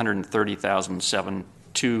Sacramento was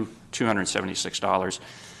 $130,276.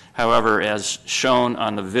 However, as shown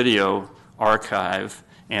on the video archive,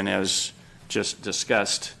 and as just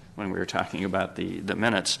discussed when we were talking about the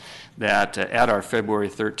minutes, that at our February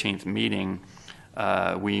 13th meeting,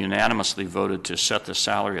 we unanimously voted to set the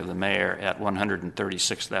salary of the mayor at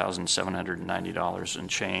 $136,790 and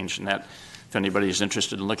change. And that, if anybody is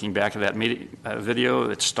interested in looking back at that video,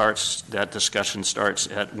 that discussion starts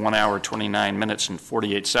at 1 hour, 29 minutes, and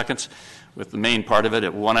 48 seconds, with the main part of it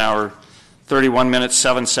at 1 hour, 31 minutes,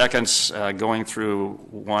 7 seconds, going through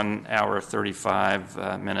 1 hour,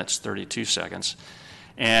 35 minutes, 32 seconds.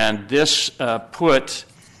 And this put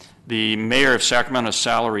the mayor of Sacramento's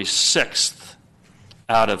salary 6th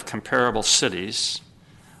out of comparable cities,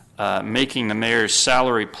 making the mayor's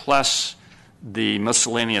salary plus the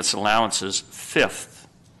miscellaneous allowances 5th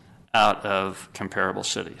out of comparable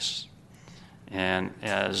cities. And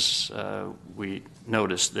as we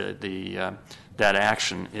noticed, that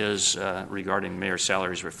action is regarding mayor's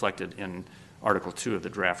salaries reflected in Article 2 of the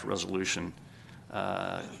draft resolution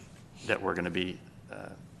that we're going to be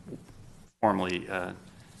formally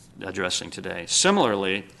addressing today.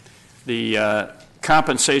 Similarly, the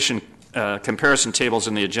compensation comparison tables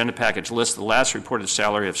in the agenda package list the last reported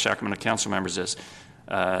salary of Sacramento council members as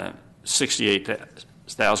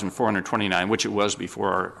 $68,429, which it was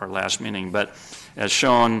before our last meeting. But as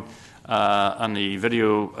shown on the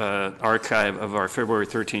video archive of our February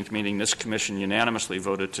 13th meeting, this commission unanimously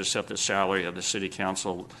voted to set the salary of the city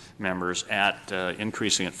council members at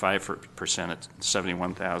increasing at 5% at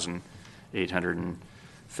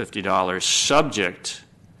 $71,850, subject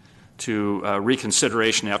to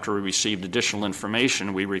reconsideration after we received additional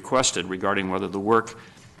information we requested regarding whether the work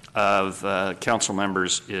of council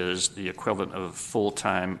members is the equivalent of a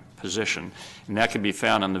full-time position. And that can be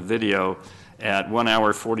found on the video at 1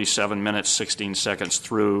 hour, 47 minutes, 16 seconds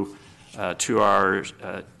through 2 hours,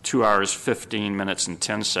 15 minutes, and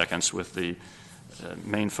 10 seconds, with the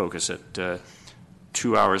main focus at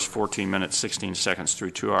 2 hours, 14 minutes, 16 seconds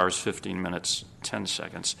through 2 hours, 15 minutes, 10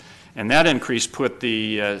 seconds. And that increase put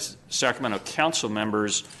the Sacramento council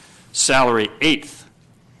members' salary 8th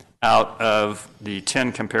out of the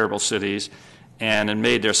 10 comparable cities, and it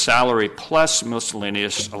made their salary plus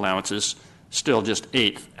miscellaneous allowances still just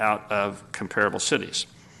 8th out of comparable cities.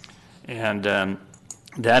 And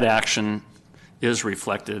that action is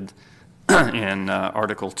reflected in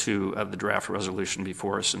Article 2 of the draft resolution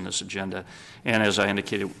before us in this agenda. And as I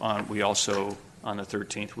indicated, we also, on the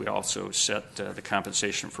 13th, we also set the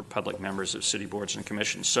compensation for public members of city boards and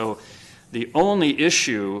commissions. So the only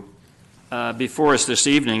issue before us this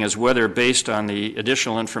evening is whether, based on the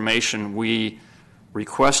additional information we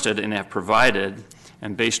requested and have provided,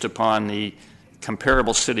 and based upon the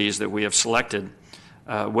comparable cities that we have selected,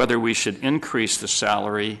 whether we should increase the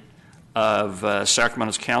salary of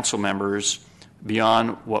Sacramento's council members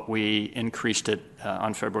beyond what we increased it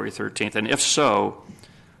on February 13th. And if so,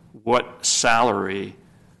 what salary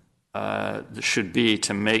should be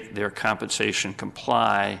to make their compensation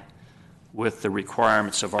comply with the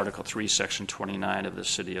requirements of Article 3, Section 29 of the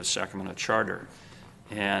City of Sacramento Charter.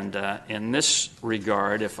 And in this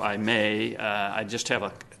regard, if I may, I just have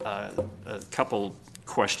a couple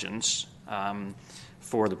questions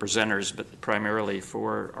for the presenters, but primarily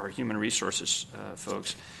for our human resources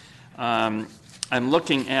folks. I'm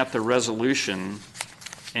looking at the resolution,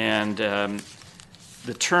 and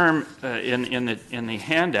the term in the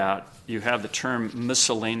handout, you have the term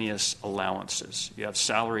miscellaneous allowances. You have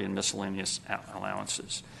salary and miscellaneous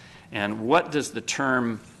allowances. And what does the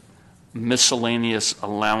term miscellaneous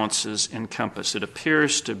allowances encompass? It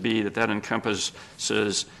appears to be that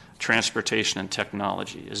encompasses transportation and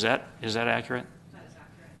technology. Is that accurate? That is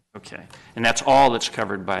accurate. Okay. And that's all that's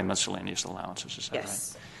covered by miscellaneous allowances, is that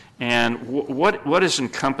Yes. right? And what is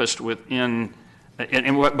encompassed within,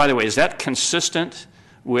 and what, by the way, is that consistent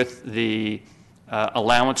with the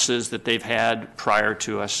allowances that they've had prior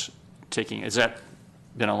to us taking? Has that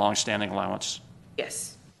been a long-standing allowance?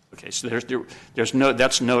 Yes. Okay, so that's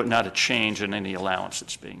not a change in any allowance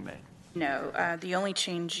that's being made. No, the only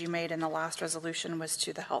change you made in the last resolution was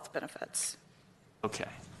to the health benefits. Okay.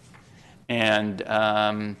 And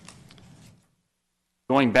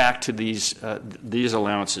going back to these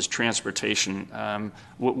allowances, transportation,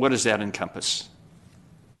 what does that encompass?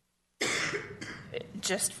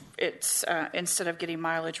 It's instead of getting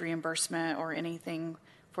mileage reimbursement or anything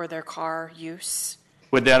for their car use.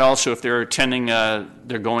 Would that also, if they're attending,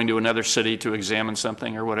 they're going to another city to examine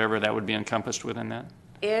something or whatever, that would be encompassed within that?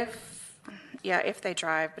 If they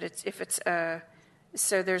drive, but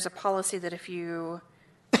so there's a policy that if you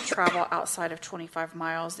travel outside of 25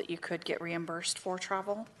 miles that you could get reimbursed for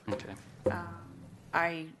travel. Okay.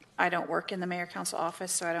 I don't work in the mayor council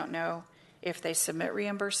office, so I don't know if they submit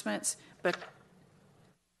reimbursements, but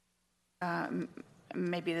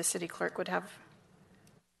maybe the city clerk would have.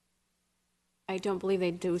 I don't believe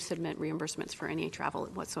they do submit reimbursements for any travel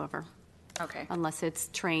whatsoever, Okay. unless it's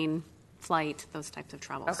train, flight, those types of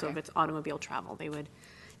travel. So Okay. if it's automobile travel, they would,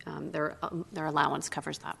 their allowance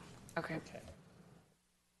covers that. Okay.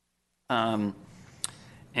 And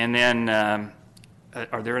then,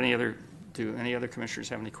 are there do any other commissioners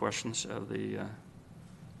have any questions of the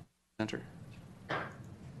presenter?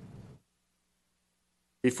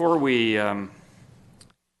 Before we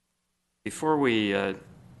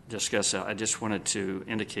discuss that, I just wanted to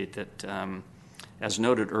indicate that, as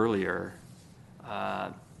noted earlier,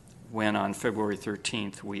 when on February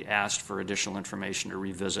 13th we asked for additional information to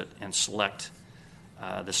revisit and select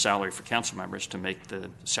the salary for council members to make the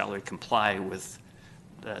salary comply with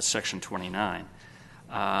Section 29.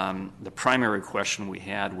 The primary question we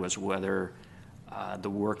had was whether the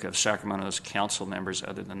work of Sacramento's council members,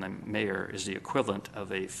 other than the mayor, is the equivalent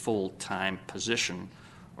of a full-time position,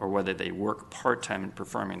 or whether they work part-time in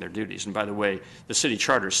performing their duties. And by the way, the city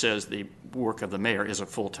charter says the work of the mayor is a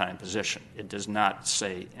full-time position. It does not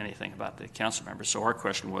say anything about the council members. So our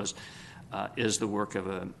question was, is the work of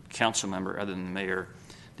a council member other than the mayor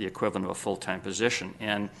the equivalent of a full-time position?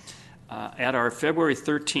 And at our February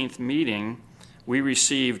 13th meeting, we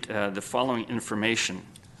received the following information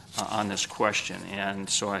on this question. And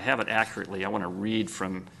so I have it accurately. I want to read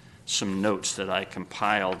from some notes that I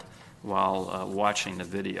compiled while watching the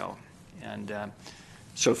video. And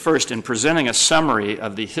so first, in presenting a summary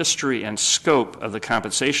of the history and scope of the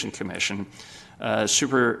Compensation Commission,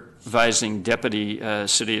 Supervising Deputy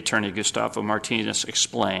City Attorney Gustavo Martinez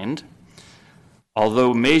explained,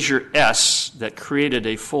 although Measure S that created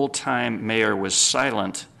a full-time mayor was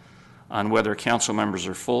silent on whether council members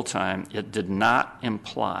are full-time, it did not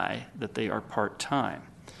imply that they are part-time.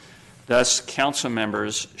 Thus, council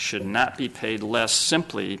members should not be paid less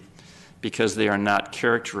simply because they are not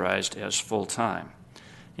characterized as full-time.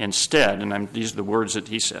 Instead, and these are the words that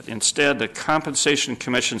he said, instead, the Compensation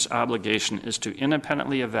Commission's obligation is to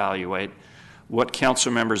independently evaluate what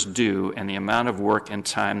council members do and the amount of work and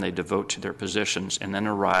time they devote to their positions, and then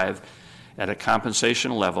arrive at a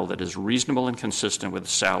compensation level that is reasonable and consistent with the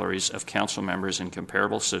salaries of council members in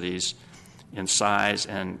comparable cities in size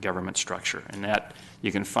and government structure. And that,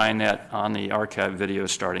 you can find that on the archive video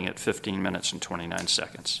starting at 15 minutes and 29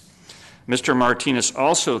 seconds. Mr. Martinez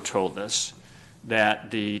also told us that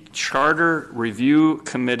the Charter Review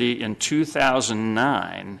Committee in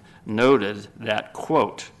 2009 noted that,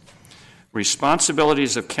 quote,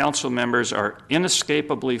 responsibilities of council members are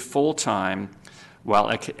inescapably full-time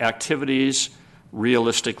while activities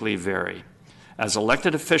realistically vary. As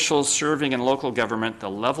elected officials serving in local government, the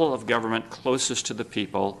level of government closest to the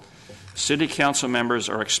people City council members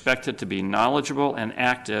are expected to be knowledgeable and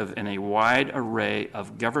active in a wide array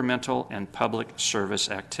of governmental and public service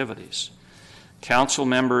activities. Council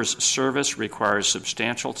members' service requires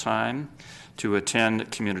substantial time to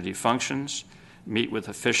attend community functions, meet with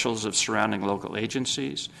officials of surrounding local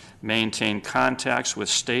agencies, maintain contacts with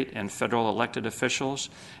state and federal elected officials,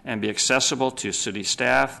 and be accessible to city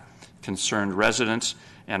staff, concerned residents,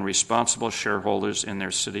 and responsible shareholders in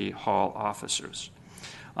their city hall offices.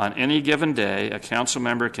 On any given day, a council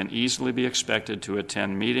member can easily be expected to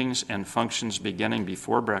attend meetings and functions beginning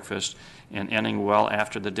before breakfast and ending well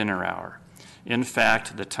after the dinner hour. In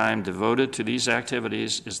fact, the time devoted to these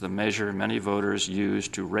activities is the measure many voters use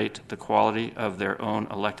to rate the quality of their own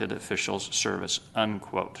elected officials' service,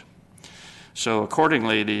 unquote. So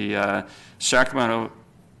accordingly, the Sacramento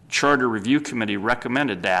Charter Review Committee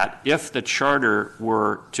recommended that if the charter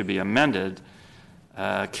were to be amended,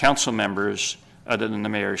 council members other than the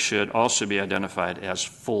mayor should also be identified as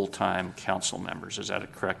full-time council members. Is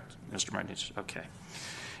that correct, Mr. Martinez? Okay.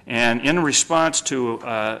 And in response to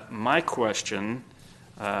my question,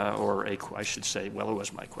 I should say, well, it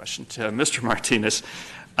was my question, to Mr. Martinez,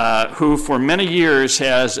 who for many years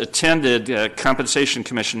has attended Compensation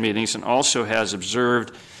Commission meetings and also has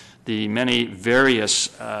observed the many various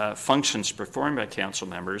functions performed by council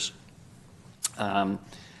members. I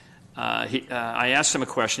asked him a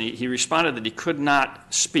question. He responded that he could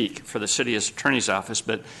not speak for the city attorney's office,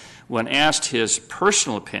 but when asked his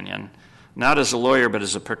personal opinion, not as a lawyer but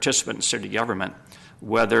as a participant in city government,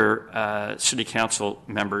 whether city council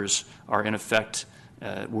members are in effect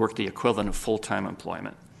work the equivalent of full-time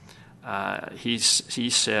employment. He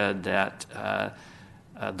said that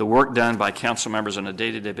the work done by council members on a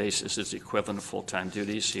day-to-day basis is the equivalent of full-time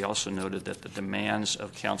duties. He also noted that the demands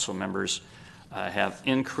of council members have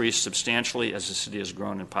increased substantially as the city has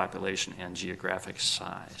grown in population and geographic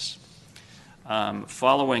size.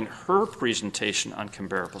 Following her presentation on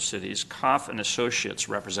comparable cities, Koff and Associates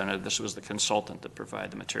representative, this was the consultant that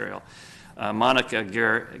provided the material, Monica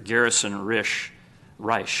Garrison-Reich,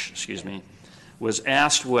 was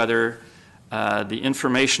asked whether the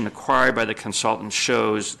information acquired by the consultant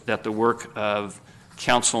shows that the work of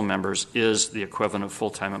council members is the equivalent of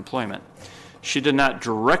full-time employment. She did not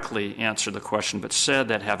directly answer the question, but said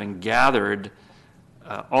that having gathered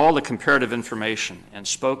all the comparative information and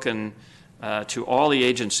spoken to all the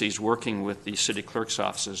agencies working with the city clerk's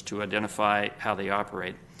offices to identify how they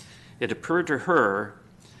operate, it appeared to her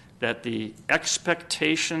that the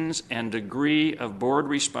expectations and degree of board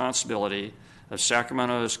responsibility of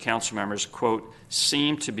Sacramento's council members, quote,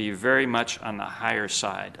 seem to be very much on the higher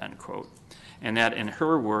side, unquote. And that, in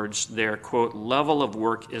her words, their, quote, level of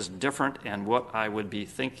work is different and what I would be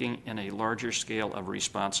thinking in a larger scale of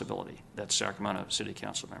responsibility. That's Sacramento City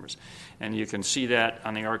Council members. And you can see that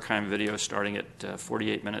on the archive video starting at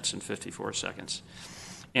 48 minutes and 54 seconds.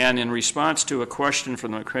 And in response to a question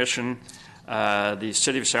from the Commission, the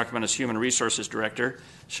City of Sacramento's Human Resources Director,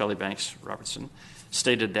 Shelley Banks Robertson,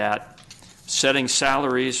 stated that setting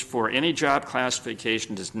salaries for any job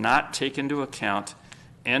classification does not take into account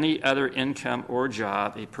any other income or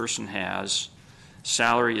job a person has.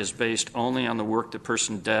 Salary is based only on the work the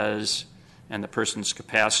person does and the person's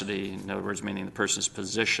capacity, in other words, meaning the person's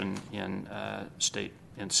position in state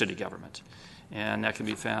and city government. And that can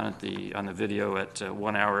be found on the video at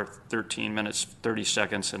 1 hour, 13 minutes, 30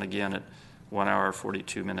 seconds, and again at 1 hour,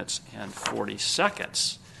 42 minutes, and 40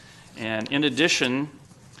 seconds. And in addition,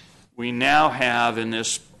 we now have in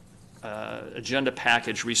this agenda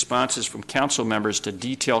package responses from council members to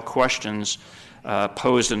detailed questions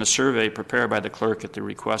posed in a survey prepared by the clerk at the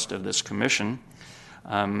request of this commission.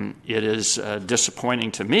 It is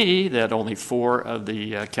disappointing to me that only 4 of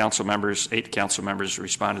the 8 council members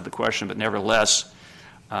responded to the question, but nevertheless,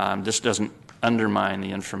 this doesn't undermine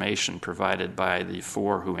the information provided by the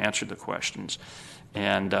 4 who answered the questions.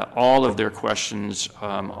 And all of their questions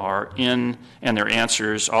are in, and their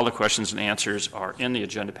answers, all the questions and answers are in the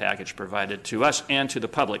agenda package provided to us and to the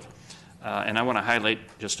public. And I want to highlight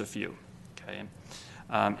just a few. Okay.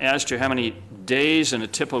 As to how many days in a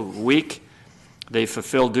typical week they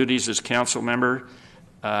fulfill duties as council member,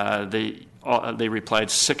 they replied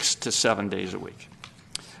 6 to 7 days a week.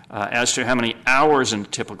 As to how many hours in a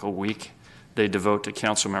typical week they devote to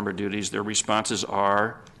council member duties, their responses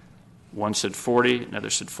are: one said 40, another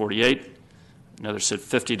said 48, another said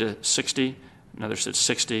 50 to 60, another said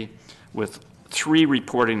 60, with 3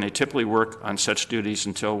 reporting they typically work on such duties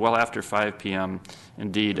until well after 5 p.m.,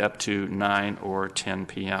 indeed up to 9 or 10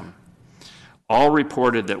 p.m. All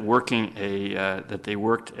reported that that they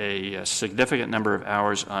worked a significant number of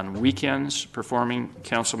hours on weekends performing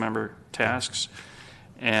council member tasks,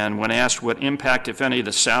 And when asked what impact, if any,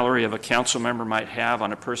 the salary of a council member might have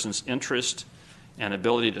on a person's interest and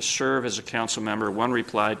ability to serve as a council member, one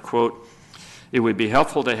replied, quote, "It would be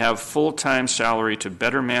helpful to have full-time salary to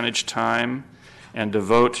better manage time and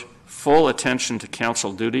devote full attention to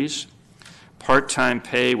council duties. Part-time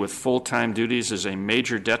pay with full-time duties is a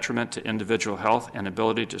major detriment to individual health and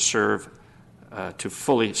ability to serve, to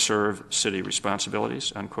fully serve city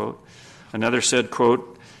responsibilities," unquote. Another said,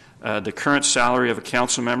 quote, "The current salary of a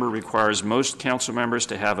council member requires most council members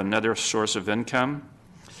to have another source of income.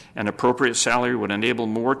 An appropriate salary would enable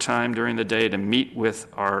more time during the day to meet with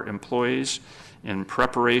our employees in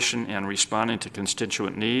preparation and responding to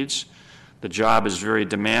constituent needs. The job is very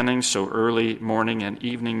demanding, so early morning and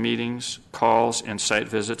evening meetings, calls, and site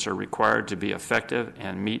visits are required to be effective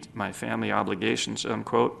and meet my family obligations,"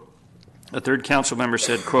 unquote. A third council member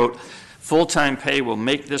said, quote, "Full-time pay will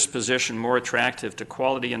make this position more attractive to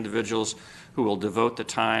quality individuals who will devote the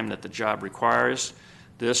time that the job requires.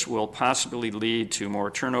 This will possibly lead to more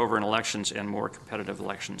turnover in elections and more competitive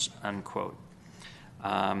elections," unquote.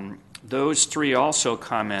 Those three also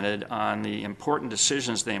commented on the important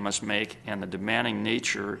decisions they must make and the demanding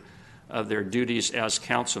nature of their duties as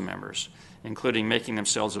council members, including making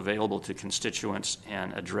themselves available to constituents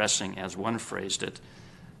and addressing, as one phrased it,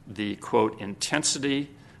 the, quote, "intensity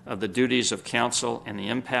of the duties of council and the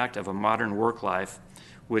impact of a modern work life,"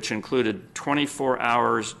 which included 24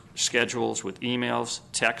 hours schedules with emails,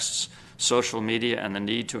 texts, social media, and the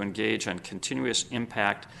need to engage on continuous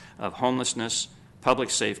impact of homelessness,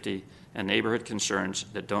 public safety, and neighborhood concerns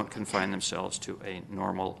that don't confine themselves to a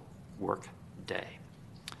normal work day.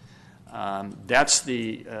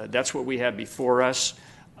 That's what we have before us.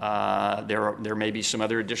 There may be some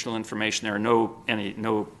other additional information. There are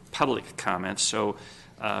no public comments. So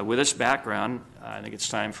with this background, I think it's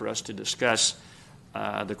time for us to discuss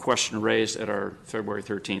the question raised at our February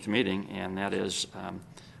 13th meeting, and that is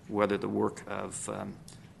whether the work of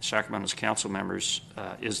Sacramento's council members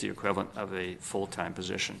is the equivalent of a full-time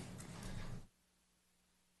position.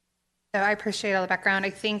 So I appreciate all the background. I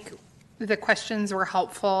think the questions were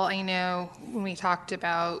helpful. I know when we talked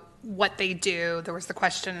about what they do, there was the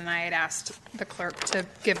question, and I had asked the clerk to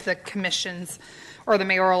give the commission's or the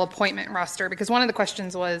mayoral appointment roster, because one of the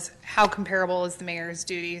questions was how comparable is the mayor's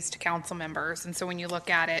duties to council members. And so when you look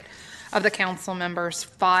at it, of the council members,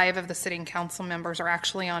 5 of the sitting council members are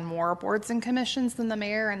actually on more boards and commissions than the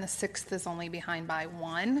mayor, and the 6th is only behind by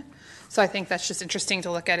 1. So I think that's just interesting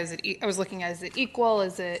to look at. I was looking at, is it equal?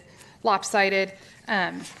 Is it lopsided?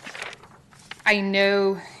 I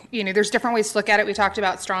know, there's different ways to look at it. We talked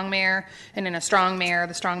about strong mayor, and in a strong mayor,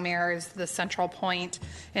 the strong mayor is the central point.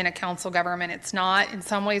 In a council government, it's not. In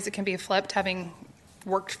some ways, it can be flipped. Having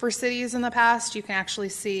worked for cities in the past, you can actually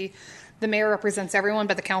see the mayor represents everyone,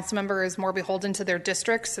 but the council member is more beholden to their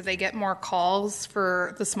district, so they get more calls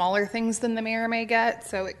for the smaller things than the mayor may get.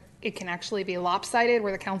 So it can actually be lopsided,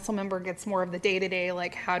 where the council member gets more of the day-to-day,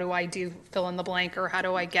 like how do I do fill in the blank, or how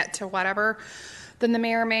do I get to whatever, than the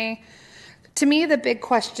mayor may. To me, the big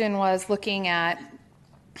question was looking at,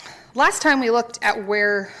 last time we looked at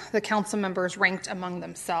where the council members ranked among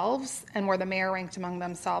themselves and where the mayor ranked among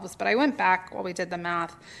themselves, but I went back while we did the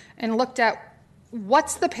math and looked at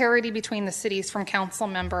what's the parity between the cities from council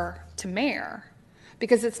member to mayor,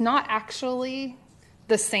 because it's not actually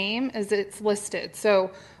the same as it's listed.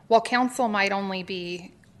 So while council might only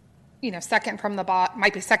be second from the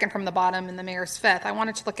bottom and the mayor's 5th, I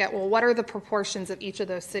wanted to look at, well, what are the proportions of each of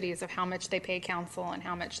those cities of how much they pay council and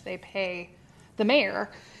how much they pay the mayor?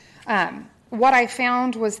 What I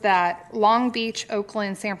found was that Long Beach,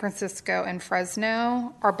 Oakland, San Francisco, and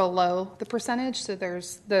Fresno are below the percentage. So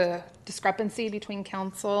there's the discrepancy between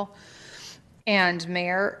council and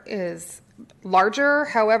mayor is larger.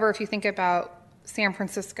 However, if you think about San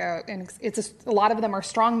Francisco, and a lot of them are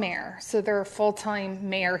strong mayor. So they're a full-time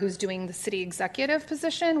mayor who's doing the city executive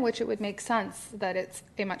position, which it would make sense that it's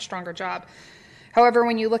a much stronger job. However,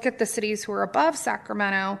 when you look at the cities who are above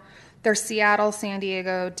Sacramento, there's Seattle, San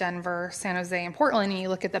Diego, Denver, San Jose, and Portland, and you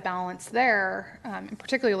look at the balance there, and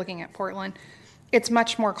particularly looking at Portland, it's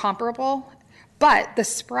much more comparable. But the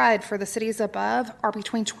spread for the cities above are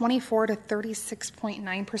between 24 to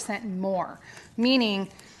 36.9% more, meaning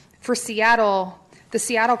for Seattle, the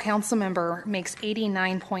Seattle council member makes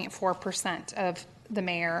 89.4% of the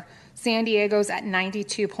mayor. San Diego's at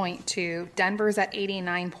 92.2, Denver's at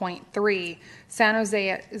 89.3, San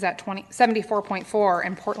Jose is at 74.4,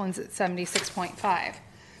 and Portland's at 76.5.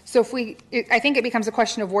 So I think it becomes a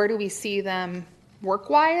question of where do we see them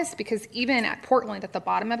work-wise, because even at Portland, at the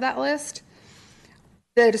bottom of that list,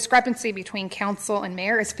 the discrepancy between council and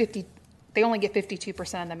mayor is 50. They only get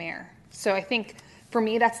 52% of the mayor. So I think for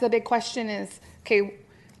me, that's the big question is, okay,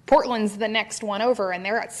 Portland's the next one over, and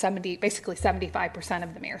they're at basically 75%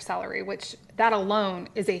 of the mayor's salary, which that alone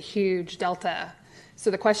is a huge delta. So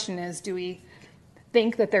the question is, do we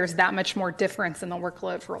think that there's that much more difference in the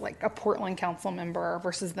workload for like a Portland council member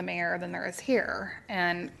versus the mayor than there is here?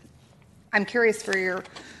 And I'm curious for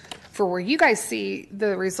where you guys see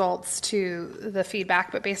the results to the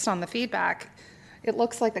feedback, but based on the feedback, it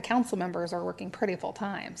looks like the council members are working pretty full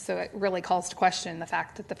time. So it really calls to question the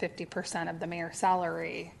fact that the 50% of the mayor's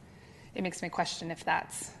salary, it makes me question if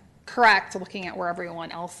that's correct, looking at where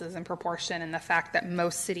everyone else is in proportion and the fact that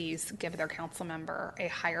most cities give their council member a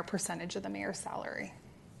higher percentage of the mayor's salary.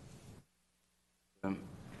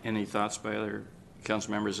 Any thoughts by other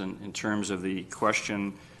council members in terms of the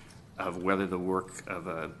question of whether the work of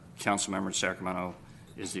a council member in Sacramento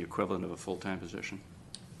is the equivalent of a full-time position?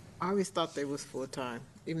 I always thought they was full-time,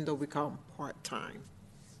 even though we call them part-time.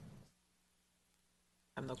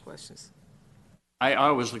 I have no questions. I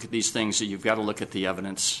always look at these things that you've got to look at the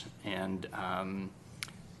evidence, and and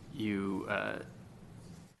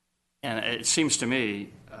it seems to me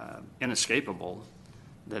inescapable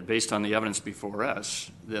that based on the evidence before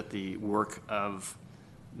us, that the work of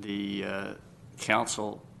the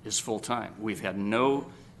council is full-time. We've had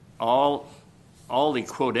all the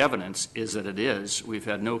quote evidence is that it is. We've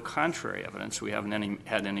had no contrary evidence. We haven't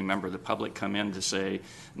had any member of the public come in to say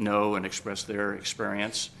no and express their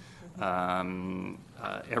experience.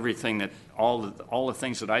 Everything that all the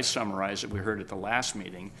things that I summarized that we heard at the last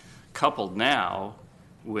meeting, coupled now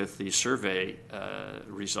with the survey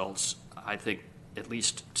results, I think, at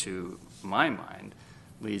least to my mind,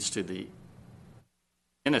 leads to the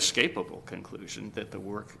inescapable conclusion that the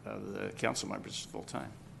work of the council members is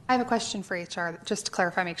full-time. I have a question for HR, just to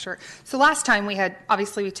clarify, make sure. So last time we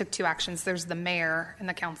took two actions. There's the mayor and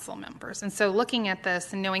the council members. And so looking at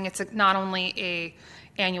this and knowing it's not only a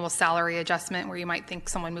annual salary adjustment where you might think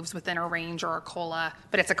someone moves within a range or a COLA,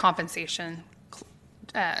 but it's a compensation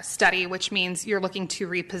study, which means you're looking to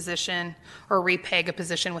reposition or repeg a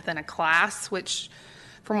position within a class, which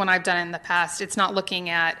from what I've done in the past, it's not looking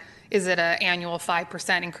at is it an annual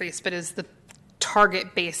 5% increase, but is the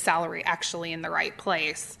target base salary actually in the right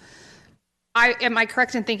place? Am I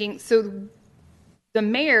correct in thinking, so the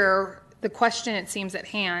mayor, the question it seems at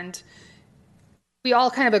hand, we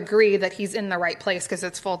all kind of agree that he's in the right place because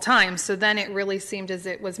it's full time. So then it really seemed as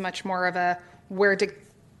it was much more of a, where did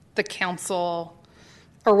the council,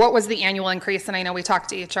 or what was the annual increase? And I know we talked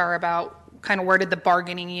to HR about kind of where did the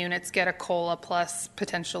bargaining units get a COLA plus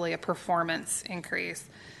potentially a performance increase.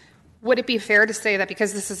 Would it be fair to say that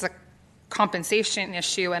because this is a compensation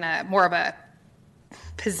issue and a more of a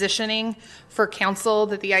positioning for council,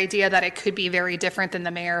 that the idea that it could be very different than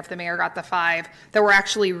the mayor if the mayor got the 5, that we're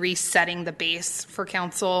actually resetting the base for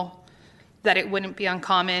council, that it wouldn't be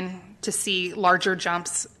uncommon to see larger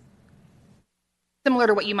jumps similar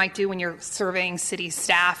to what you might do when you're surveying city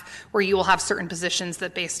staff, where you will have certain positions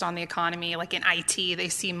that based on the economy, like in IT, they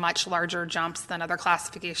see much larger jumps than other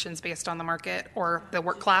classifications based on the market or the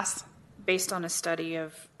work class? Based on a study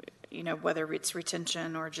of, whether it's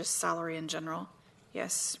retention or just salary in general,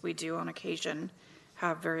 yes, we do on occasion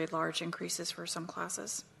have very large increases for some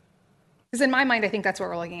classes. Because in my mind, I think that's what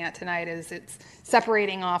we're looking at tonight, is it's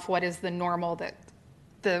separating off what is the normal that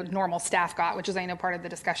the normal staff got, which is, I know, part of the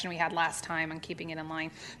discussion we had last time on keeping it in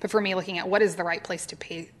line. But for me, looking at what is the right place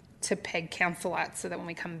to peg council at, so that when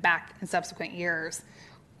we come back in subsequent years,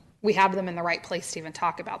 we have them in the right place to even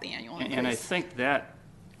talk about the annual increase. And I think that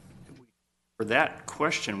for that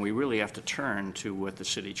question, we really have to turn to what the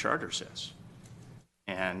city charter says.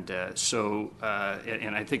 And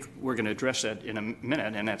and I think we're going to address that in a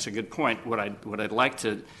minute, and that's a good point. What I'd like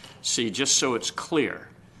to see, just so it's clear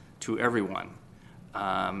to everyone,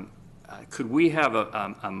 could we have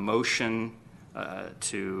a motion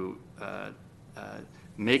to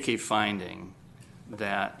make a finding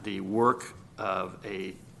that the work of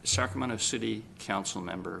a Sacramento City Council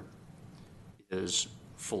member is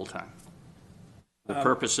full-time, for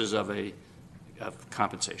purposes of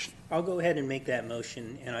compensation? I'll go ahead and make that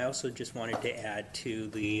motion, and I also just wanted to add to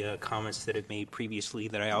the comments that I've made previously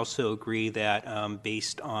that I also agree that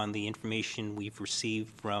based on the information we've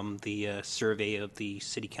received from the survey of the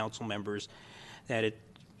city council members, that it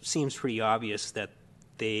seems pretty obvious that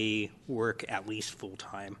they work at least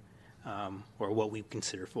full-time, or what we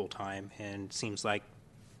consider full-time, and it seems like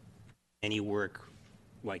any work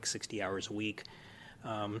like 60 hours a week.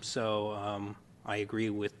 I agree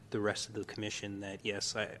with the rest of the commission that,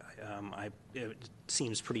 yes, it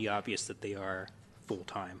seems pretty obvious that they are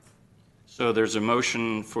full-time. So there's a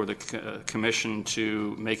motion for the commission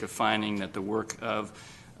to make a finding that the work of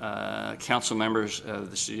council members of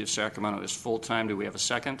the city of Sacramento is full-time. Do we have a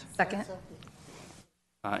second? Second.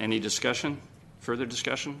 Any discussion? Further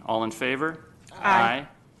discussion? All in favor? Aye.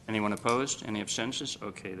 Anyone opposed? Any abstentions?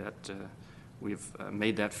 Okay, that we've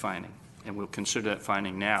made that finding, and we'll consider that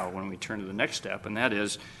finding now when we turn to the next step, and that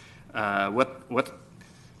is the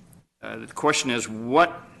question is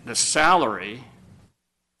what the salary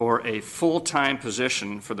for a full-time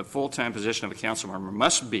position, for the full-time position of a council member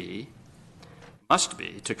must be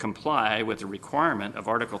to comply with the requirement of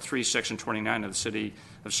Article 3, Section 29 of the City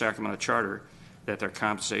of Sacramento Charter, that their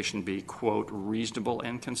compensation be, quote, reasonable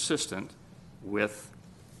and consistent with,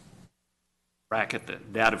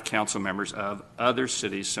 bracket, that of council members of other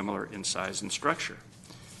cities similar in size and structure.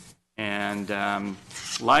 And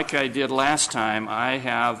like I did last time, I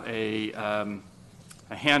have a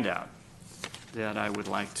handout that I would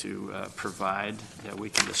like to provide that we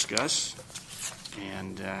can discuss.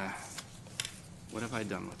 And what have I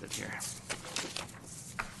done with it here?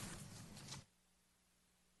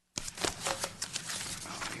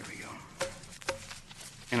 Oh, here we go.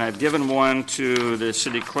 And I've given one to the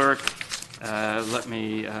city clerk. Let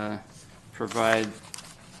me provide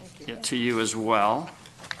it to you as well.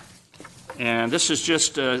 And this is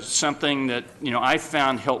just something that, I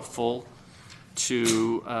found helpful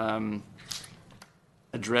to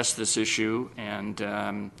address this issue, and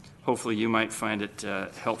hopefully you might find it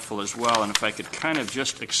helpful as well. And if I could kind of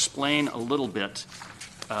just explain a little bit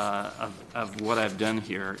of what I've done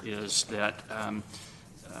here is that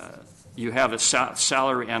you have a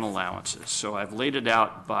salary and allowances. So I've laid it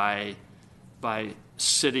out by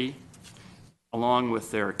city along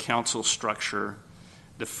with their council structure.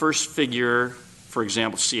 The first figure, for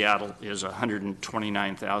example, Seattle is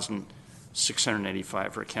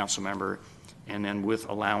 $129,685 for a council member, and then with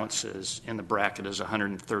allowances in the bracket is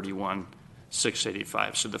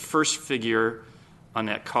 $131,685. So the first figure on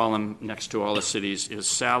that column next to all the cities is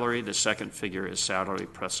salary. The second figure is salary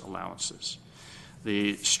plus allowances.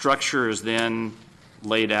 The structure is then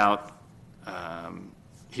laid out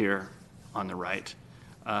here on the right.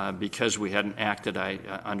 Because we hadn't acted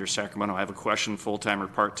under Sacramento, I have a question, full-time or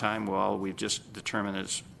part-time? Well, we've just determined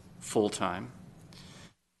it's full-time.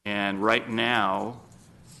 And right now,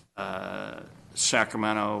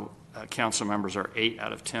 Sacramento council members are 8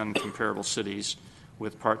 out of 10 comparable cities,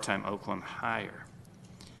 with part-time Oakland higher.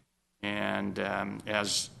 And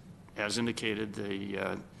as indicated,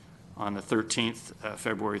 on the 13th,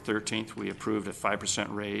 February 13th, we approved a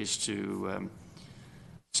 5% raise to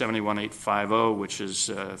 71,850, which is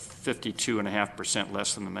 52.5%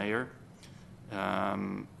 less than the mayor.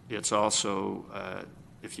 It's also,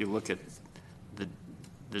 if you look at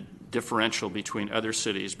the differential between other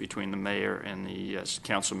cities, between the mayor and the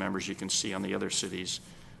council members, you can see on the other cities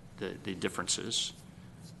the differences.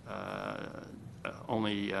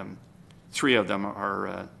 Only 3 of them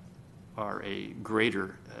are a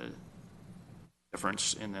greater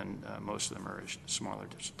difference, and then most of them are a smaller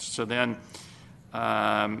distance. So then,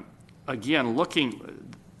 again, looking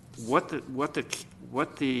what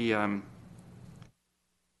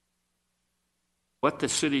the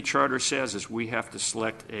city charter says is we have to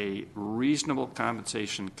select a reasonable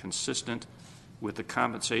compensation consistent with the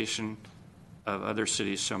compensation of other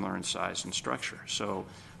cities similar in size and structure. So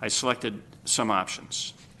I selected some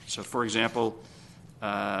options. So, for example,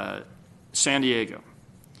 San Diego.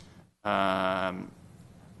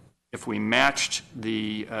 If we matched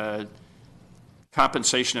the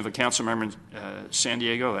compensation of a council member in San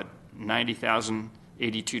Diego at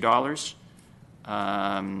 $90,082,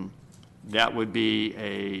 that would be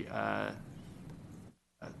a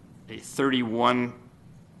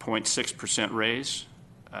 31.6% raise,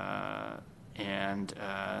 and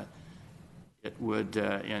it would,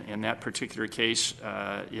 in that particular case,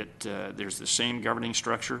 there's the same governing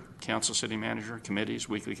structure: council, city manager, committees,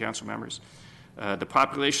 weekly council members. The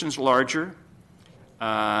population is larger,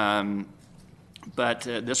 but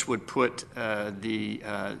this would put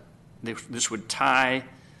this would tie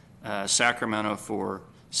Sacramento for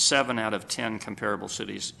 7 out of 10 comparable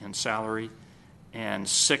cities in salary, and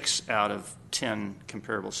 6 out of 10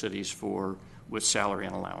 comparable cities with salary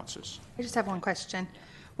and allowances. I just have one question.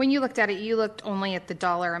 When you looked at it, you looked only at the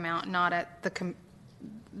dollar amount, not at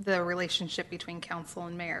the relationship between council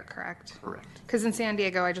and mayor, correct? Correct. Because in San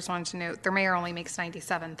Diego, I just wanted to note, their mayor only makes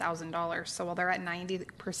 $97,000. So while they're at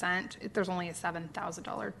 90%, there's only a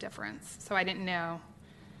 $7,000 difference. So I didn't know.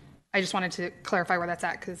 I just wanted to clarify where that's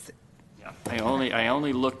at, because yeah, I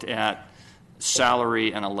only looked at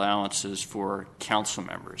salary and allowances for council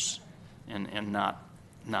members, and not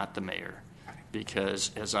the mayor,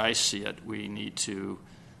 because as I see it, we need to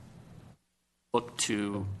look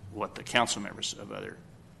to what the council members of other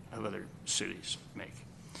cities make.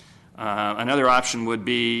 Another option would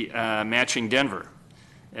be matching Denver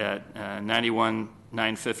at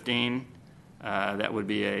 91,915. That would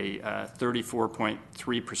be a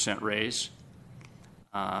 34.3% raise.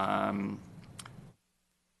 And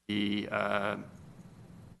the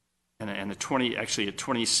 20, actually a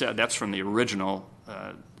 27, that's from the original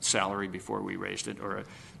salary before we raised it, or a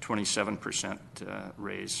 27%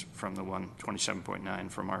 raise from the 27.9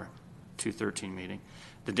 from our 213 meeting.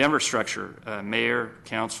 The Denver structure, mayor,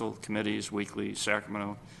 council, committees, weekly,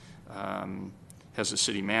 Sacramento has a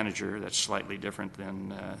city manager. That's slightly different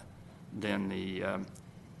than the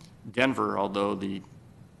Denver, although the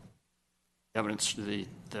evidence, the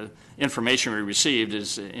information we received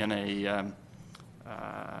is in a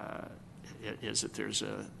is that there's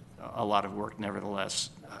a lot of work, nevertheless,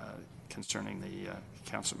 concerning the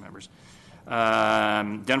council members.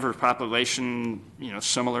 Denver's population,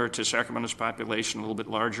 similar to Sacramento's population, a little bit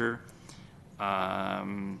larger.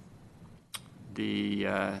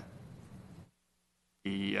 The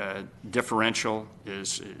differential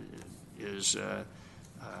is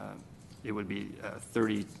it would be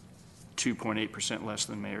 32.8% less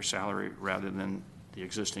than mayor's salary rather than the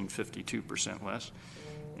existing 52% less.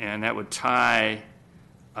 And that would tie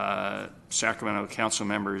Sacramento council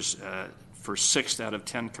members for 6 out of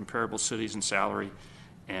 10 comparable cities in salary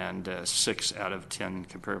and 6 out of 10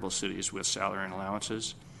 comparable cities with salary and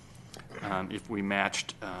allowances. If we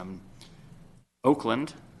matched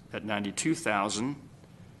Oakland at 92,000,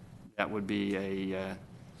 that would be a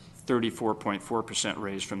 34.4%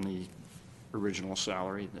 raise from the original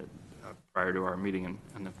salary that prior to our meeting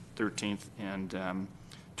on the 13th, and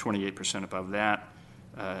 28% above that.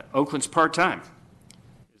 Oakland's part-time.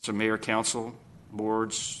 It's a mayor, council,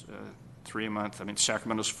 boards, 3 a month. I mean,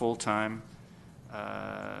 Sacramento's full-time,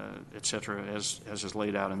 et cetera, as is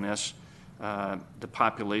laid out in this. The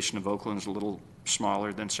population of Oakland is a little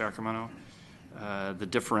smaller than Sacramento. The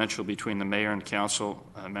differential between the mayor and council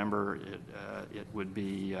member, it would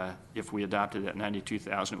be, if we adopted at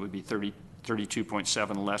 92,000, it would be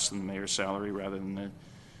 32.7 less than the mayor's salary rather than the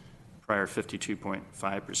prior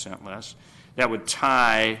 52.5% less. That would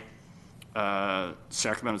tie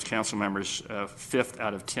Sacramento's council members 5th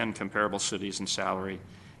out of 10 comparable cities in salary,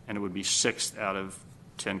 and it would be 6th out of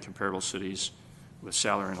 10 comparable cities with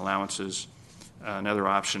salary and allowances. Another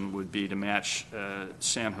option would be to match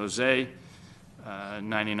San Jose,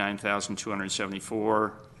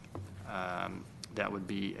 99,274. That would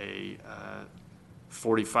be a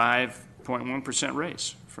 45.1%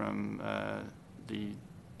 raise from the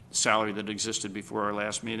salary that existed before our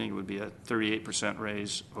last meeting. It would be a 38%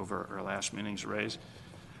 raise over our last meeting's raise.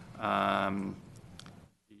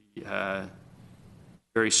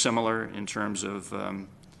 Very similar in terms of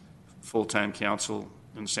full-time council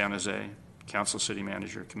in San Jose, council, city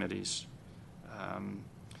manager, committees.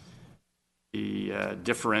 The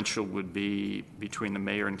differential would be between the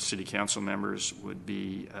mayor and city council members would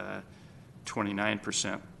be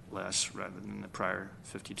 29% less rather than the prior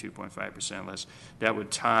 52.5% less. That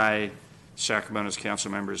would tie Sacramento's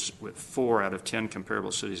council members with 4 out of 10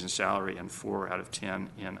 comparable cities in salary and 4 out of 10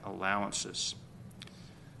 in allowances.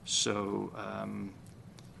 So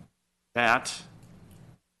that's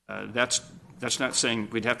not saying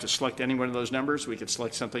we'd have to select any one of those numbers. We could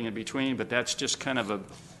select something in between, but that's just kind of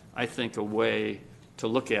I think a way to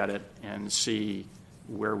look at it and see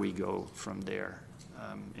where we go from there.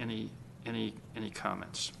 Any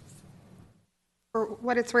comments? For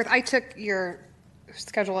what it's worth, I took your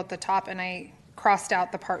schedule at the top and I crossed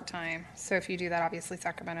out the part-time. So if you do that, obviously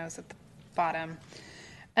Sacramento's at the bottom.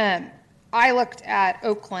 I looked at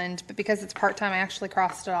Oakland, but because it's part-time, I actually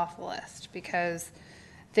crossed it off the list because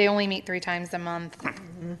they only meet 3 times a month,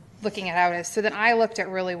 looking at how it is. So then I looked at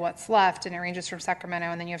really what's left, and it ranges from Sacramento,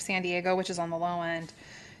 and then you have San Diego, which is on the low end,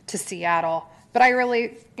 to Seattle. But I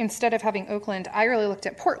really, instead of having Oakland, I really looked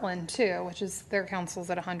at Portland too, which is their council's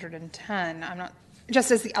at 110. I'm not, just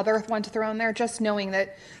as the other one to throw in there, just knowing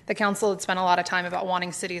that the council had spent a lot of time about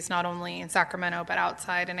wanting cities not only in Sacramento but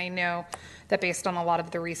outside. And I know that based on a lot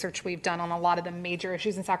of the research we've done on a lot of the major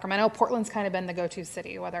issues in Sacramento, Portland's kind of been the go-to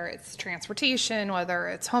city, whether it's transportation, whether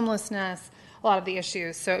it's homelessness, a lot of the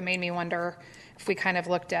issues. So it made me wonder if we kind of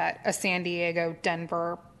looked at a San Diego,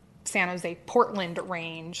 Denver, San Jose, Portland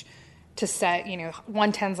range to set,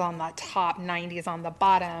 110's on the top, 90's on the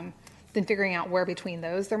bottom, then figuring out where between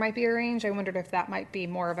those there might be a range. I wondered if that might be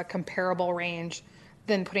more of a comparable range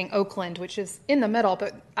than putting Oakland, which is in the middle,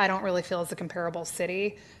 but I don't really feel is a comparable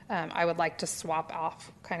city. I would like to swap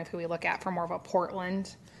off kind of who we look at for more of a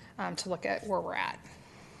Portland to look at where we're at.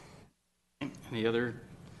 Any other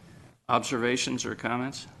observations or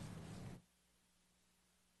comments?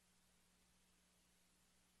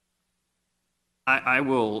 I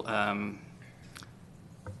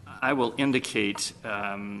will indicate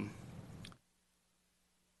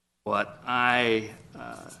what I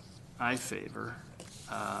favor,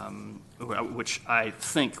 which I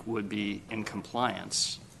think would be in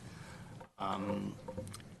compliance, and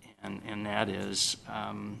that is,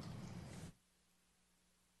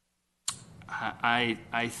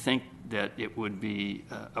 I think that it would be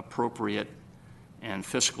appropriate and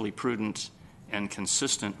fiscally prudent and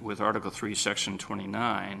consistent with Article 3, Section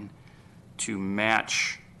 29 to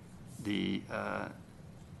match the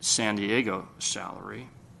San Diego salary.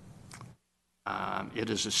 It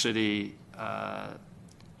is a city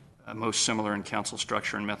most similar in council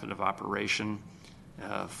structure and method of operation.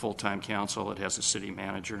 Full-time council, it has a city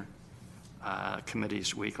manager,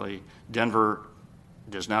 committees weekly. Denver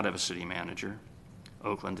does not have a city manager.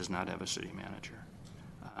 Oakland does not have a city manager.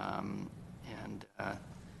 And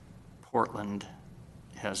Portland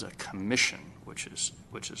has a commission, which is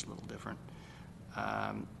a little different.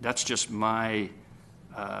 That's just my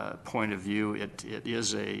point of view. It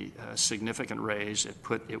is a significant raise.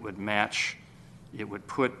 It would match. It would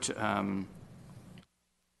put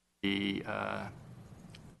the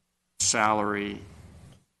salary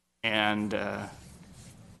and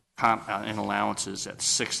allowances at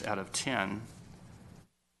 6 out of 10,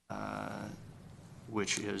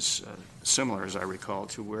 which is similar, as I recall,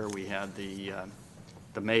 to where we had the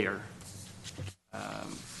mayor.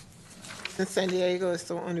 And San Diego is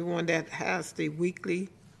the only one that has the weekly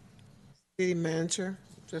city manager,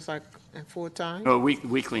 just like in full-time. Oh,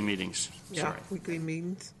 weekly meetings. Yeah, Sorry. weekly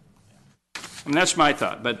meetings. And that's my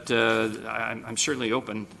thought, but I'm certainly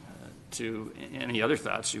open to any other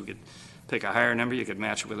thoughts. You could pick a higher number. You could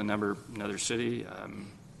match it with another city.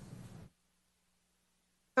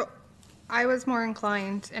 So I was more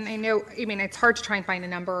inclined, and I mean, it's hard to try and find a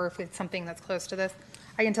number if it's something that's close to this.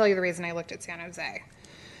 I can tell you the reason I looked at San Jose.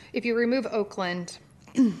 If you remove Oakland,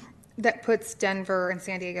 that puts Denver and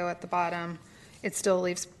San Diego at the bottom. It still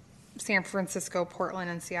leaves San Francisco, Portland,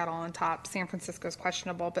 and Seattle on top. San Francisco is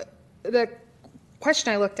questionable, but the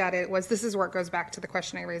question I looked at it was, this is where it goes back to the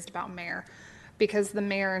question I raised about mayor, because the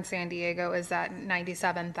mayor in San Diego is at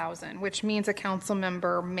 $97,000, which means a council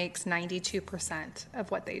member makes 92%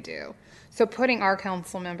 of what they do. So putting our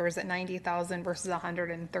council members at $90,000 versus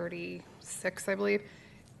 $136,000, I believe,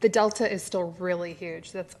 the delta is still really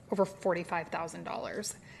huge. That's over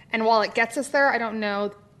 $45,000. And while it gets us there, I don't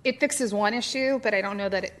know, it fixes one issue, but I don't know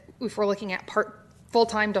that if we're looking at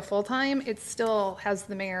full-time to full-time, it still has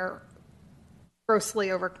the mayor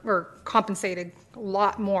grossly compensated a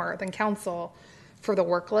lot more than council for the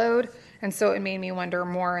workload. And so it made me wonder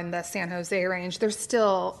more in the San Jose range. There's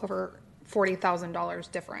still over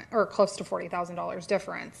 $40,000 different, or close to $40,000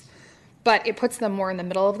 difference. But it puts them more in the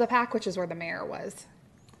middle of the pack, which is where the mayor was.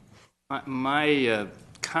 My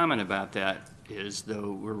comment about that is,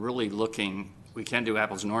 though, we're really looking, we can't do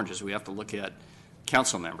apples and oranges. We have to look at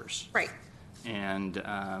council members. Right. And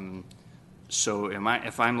so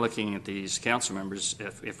if I'm looking at these council members,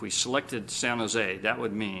 if we selected San Jose, that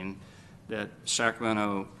would mean that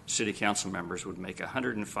Sacramento City Council members would make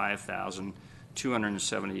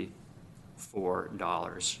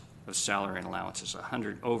 $105,274 of salary and allowances,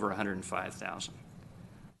 over $105,000.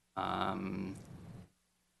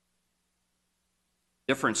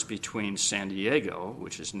 Difference between San Diego,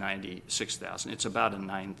 which is $96,000, it's about a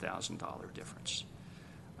 $9,000 difference.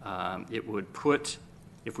 It would put,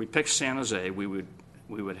 if we picked San Jose, we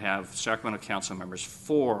would have Sacramento council members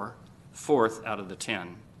fourth out of the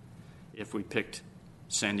 10. If we picked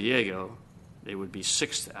San Diego, they would be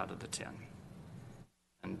 6th out of the 10.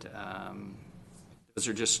 And those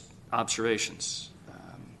are just observations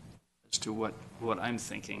as to what I'm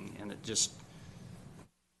thinking, and it just,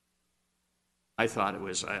 I thought it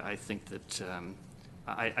was, I think that,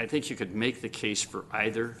 I think you could make the case for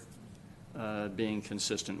either being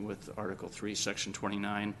consistent with Article 3, Section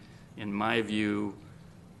 29. In my view,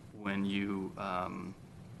 when you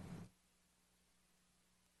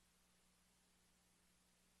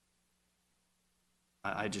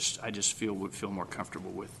I just would feel more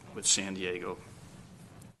comfortable with San Diego.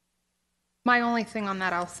 My only thing on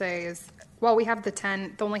that I'll say is, well, we have the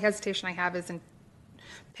 10. The only hesitation I have is in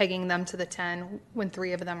pegging them to the 10 when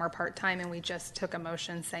 3 of them are part-time and we just took a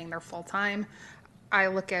motion saying they're full-time. I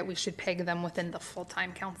look at we should peg them within the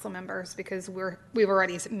full-time council members because we've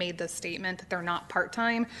already made the statement that they're not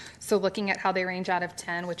part-time. So looking at how they range out of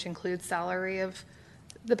 10, which includes salary of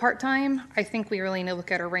the part-time, I think we really need to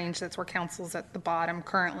look at a range that's where council's at the bottom,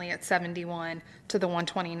 currently at 71 to the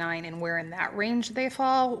 129, and where in that range they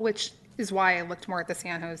fall, which is why I looked more at the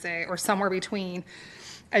San Jose or somewhere between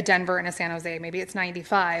a Denver and a San Jose, maybe it's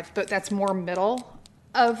 95, but that's more middle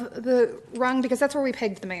of the rung because that's where we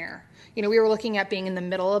pegged the mayor. You know, we were looking at being in the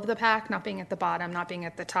middle of the pack, not being at the bottom, not being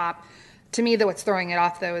at the top. To me, though, what's throwing it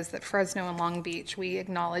off, though, is that Fresno and Long Beach, we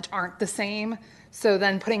acknowledge aren't the same. So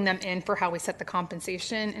then putting them in for how we set the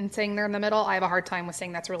compensation and saying they're in the middle, I have a hard time with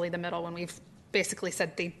saying that's really the middle when we've basically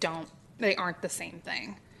said they aren't the same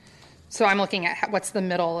thing. So I'm looking at what's the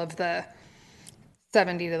middle of the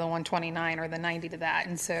 70 to the 129 or the 90 to that.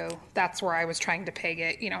 And so that's where I was trying to peg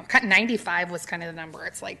it. You know, 95 was kind of the number.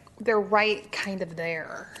 It's like they're right kind of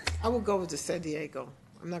there. I would go with the San Diego.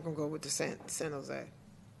 I'm not going to go with the San Jose.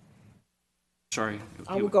 Sorry.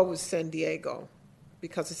 I would go with San Diego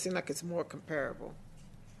because it seems like it's more comparable.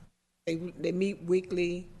 They meet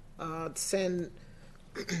weekly. The San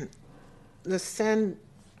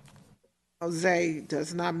Jose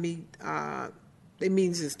does not meet. It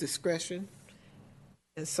means its discretion,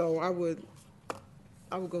 and so I would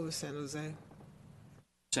go with San Jose.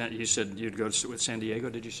 You said you'd go with San Diego.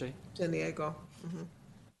 Did you say? San Diego.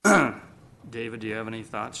 David, do you have any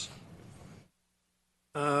thoughts?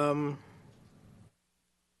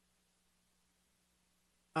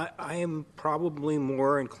 I am probably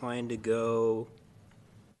more inclined to go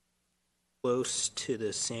close to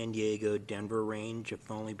the San Diego Denver range, if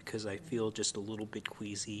only because I feel just a little bit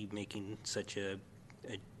queasy making such a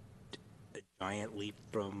giant leap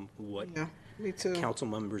from what Me too. council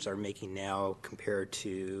members are making now compared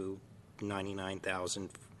to 99,000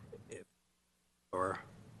 or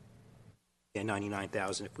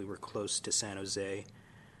 99,000 if we were close to San Jose.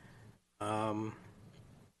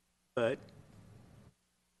 But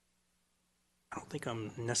I don't think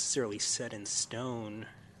I'm necessarily set in stone.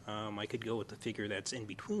 I could go with the figure that's in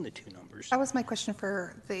between the two numbers. That was my question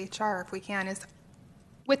for the HR, if we can, is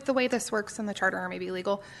with the way this works in the charter or maybe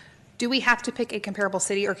legal, do we have to pick a comparable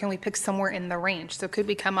city or can we pick somewhere in the range? So could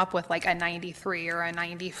we come up with like a 93 or a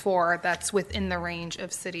 94 that's within the range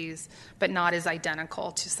of cities but not as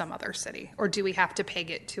identical to some other city? Or do we have to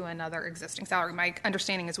peg it to another existing salary? My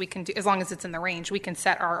understanding is we can do, as long as it's in the range, we can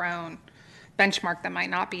set our own benchmark that might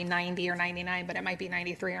not be 90 or 99, but it might be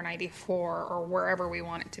 93 or 94 or wherever we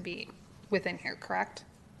want it to be within here, correct?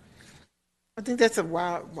 I think that's a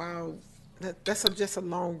wow. That's just a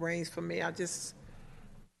long range for me. I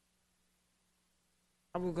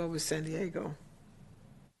will go with San Diego.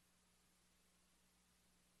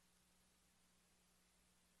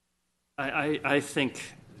 I think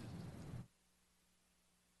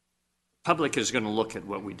public is going to look at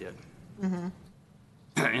what we did. Mm-hmm.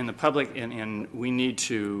 And the public, and we need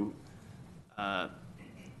to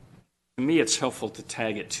me, it's helpful to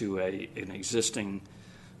tag it to an existing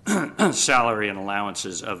salary and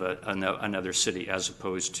allowances of another city as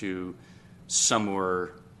opposed to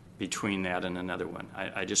somewhere between that and another one.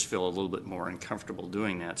 I just feel a little bit more uncomfortable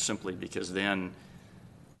doing that simply because then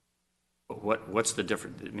what's the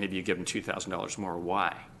difference? Maybe you give them $2,000 more.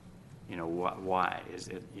 Why? You know, why? Is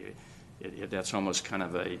it that's almost kind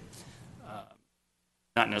of a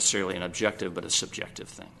not necessarily an objective, but a subjective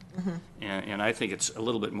thing. Mm-hmm. And I think it's a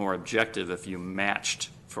little bit more objective if you matched,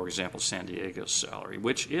 for example, San Diego's salary,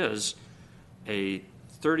 which is a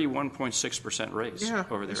 31.6% raise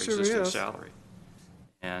over their existing salary.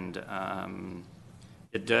 And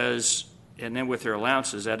it does, and then with their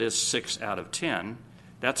allowances, that is 6 out of 10.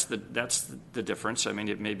 That's the difference. I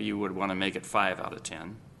mean, maybe you would want to make it 5 out of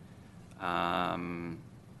 10.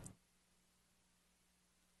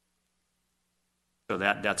 So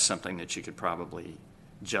that's something that you could probably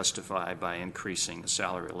justify by increasing the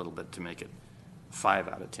salary a little bit to make it 5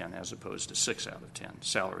 out of 10 as opposed to 6 out of 10,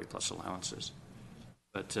 salary plus allowances.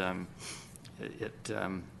 But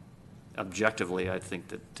objectively, I think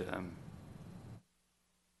that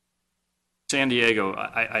San Diego,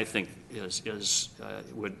 I think,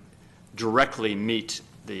 would directly meet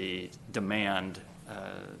the demand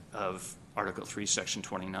of Article 3, Section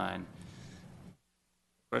 29.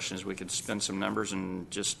 Question is, we could spend some numbers and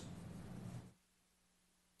just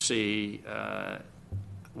see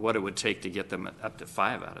what it would take to get them up to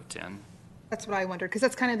 5 out of 10. That's what I wondered, because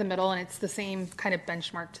that's kind of the middle, and it's the same kind of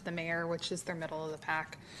benchmark to the mayor, which is their middle of the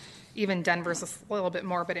pack. Even Denver's a little bit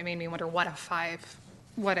more, but it made me wonder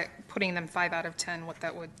putting them 5 out of 10, what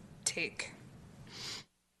that would take.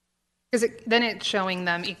 Because then it's showing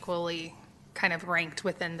them equally kind of ranked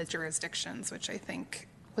within the jurisdictions, which I think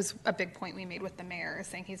was a big point we made with the mayor,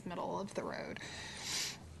 saying he's middle of the road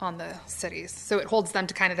on the cities. So it holds them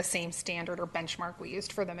to kind of the same standard or benchmark we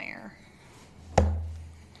used for the mayor.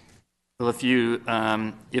 Well, if you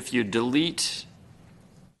delete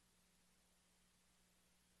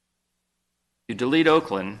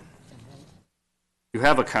Oakland, You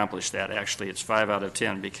have accomplished that, actually. It's 5 out of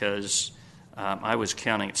 10 because I was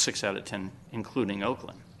counting at 6 out of 10, including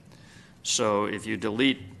Oakland. So if you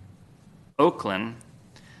delete Oakland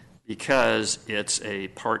because it's a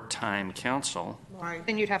part-time council, Right.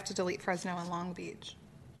 Then you'd have to delete Fresno and Long Beach.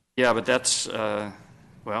 yeah, but that's,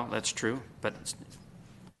 well, that's true. But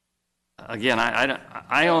again,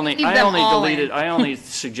 I only Leave them all deleted, in. I only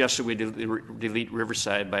suggested we delete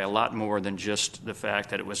Riverside by a lot more than just the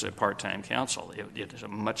fact that it was a part-time council. It is a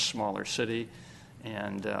much smaller city,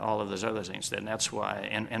 and all of those other things. And that's why,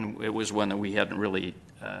 and it was one that we hadn't really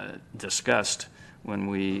discussed when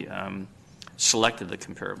we selected the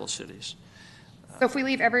comparable cities. So if we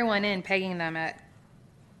leave everyone in, pegging them at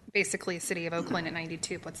basically City of Oakland at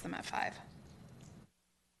 92 puts them at 5.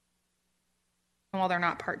 And while they're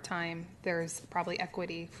not part-time, there's probably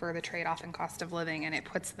equity for the trade-off in cost of living, and it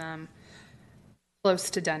puts them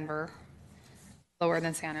close to Denver, lower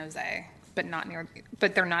than San Jose, but not near,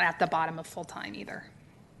 but they're not at the bottom of full-time either.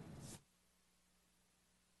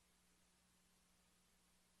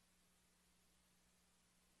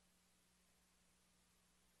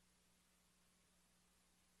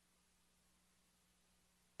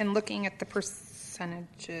 And looking at the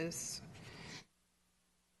percentages,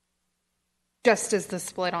 just as the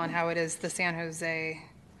split on how it is, the San Jose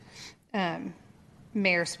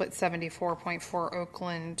mayor split 74.4,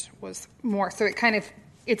 Oakland was more. So it kind of,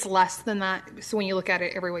 it's less than that. So when you look at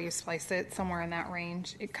it, every way you slice it, somewhere in that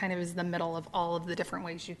range, it kind of is the middle of all of the different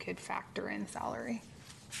ways you could factor in salary.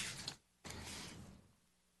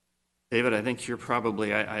 David, I think you're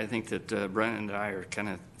probably, I think that Brent and I are kind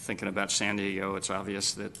of thinking about San Diego. It's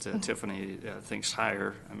obvious that Tiffany thinks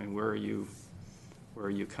higher. I mean, where are you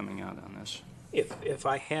coming out on this? If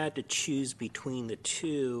I had to choose between the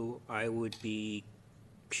two, I would be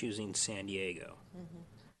choosing San Diego.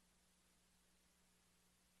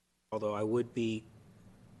 Although I would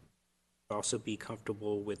also be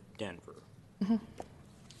comfortable with Denver. And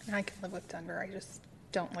I can live with Denver. I just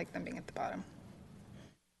don't like them being at the bottom.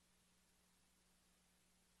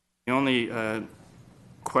 The only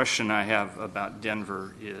question I have about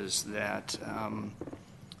Denver is that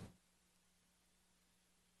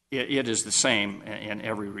it is the same in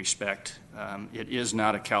every respect. It is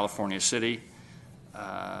not a California city,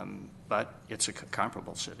 but it's a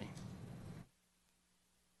comparable city.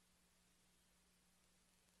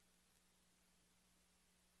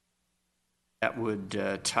 That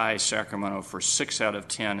would tie Sacramento for 6 out of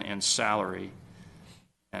 10 in salary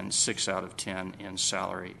and 6 out of 10 in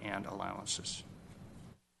salary and allowances.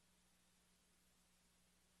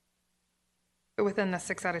 But within the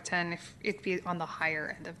 6 out of 10, if it'd be on the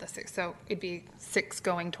higher end of the 6. So it'd be 6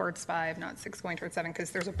 going towards 5, not 6 going towards 7,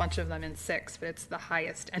 because there's a bunch of them in 6, but it's the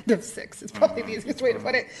highest end of 6 is probably the easiest way to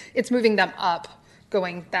put it. It's moving them up,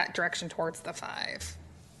 going that direction towards the 5.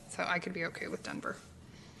 So I could be okay with Denver.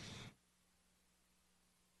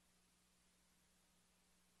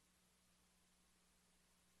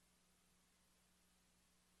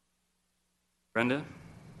 Brenda?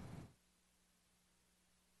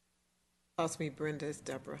 Lost me, Brenda, it's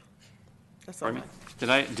Deborah. That's all Pardon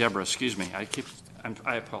right. me? Deborah, excuse me.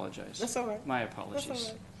 I apologize. That's all right. My apologies. That's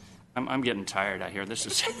all right. I'm getting tired out here. This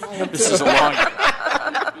is a long,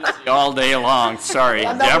 busy all day long. Sorry,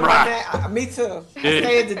 I know, Deborah. me too. I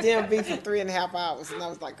stayed at the DMV for 3.5 hours, and I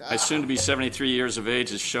was like, My soon-to-be 73 years of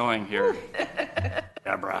age is showing here.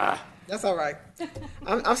 Deborah. that's all right.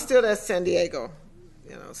 I'm still at San Diego,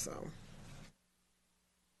 so.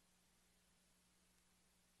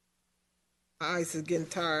 My eyes is getting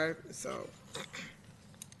tired, so.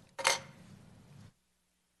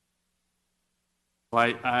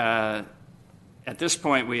 Well, at this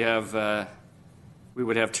point, we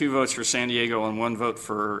would have 2 votes for San Diego and 1 vote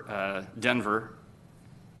for Denver.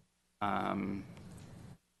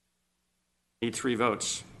 Need 3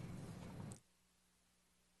 votes.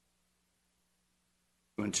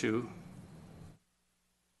 2 and 2.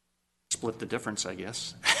 Split the difference, I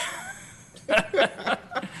guess.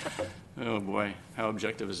 Oh boy, how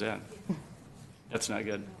objective is that? That's not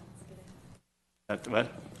good. That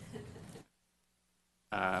what?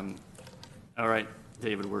 All right,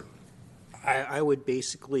 David, I would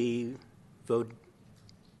basically vote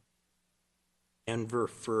Denver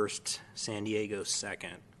first, San Diego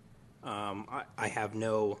second. I have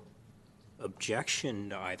no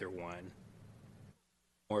objection to either one.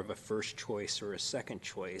 More of a first choice or a second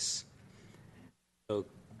choice. So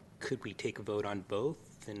could we take a vote on both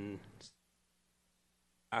and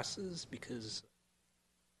passes? Because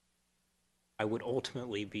I would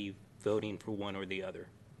ultimately be voting for one or the other.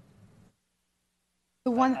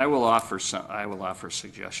 The one I will offer a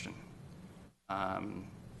suggestion.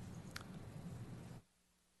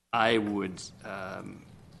 I would,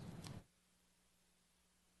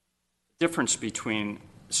 difference between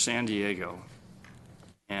San Diego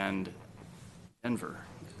and Denver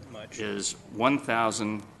Much. is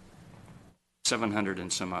 $1,700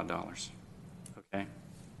 and some odd dollars. Okay?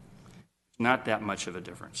 Not that much of a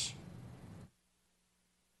difference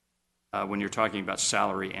when you're talking about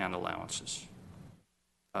salary and allowances.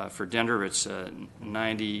 For Denver, it's a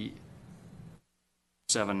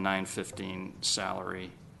 $97,915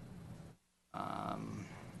 salary.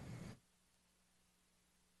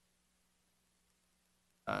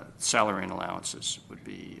 Salary and allowances would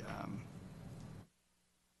be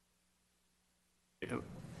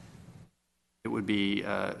it would be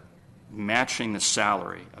matching the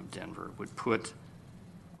salary of Denver would put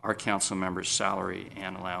our council members' salary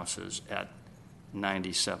and allowances at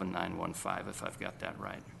 $97,915, if I've got that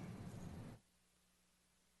right.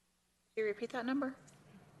 Can you repeat that number?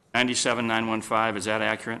 $97,915, is that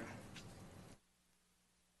accurate?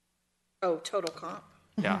 Oh, total comp.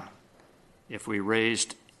 Yeah. If we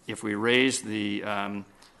raised the salary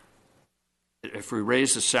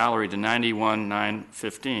to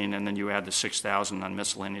 $91,915, and then you add the $6,000 on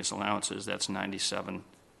miscellaneous allowances, that's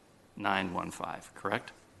 $97,915,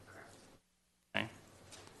 correct? Okay.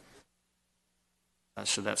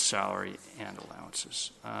 So that's salary and allowances.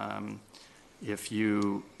 If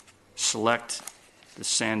you select the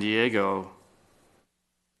San Diego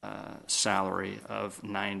salary of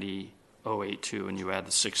 $90,082 and you add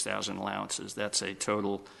the 6,000 allowances, that's a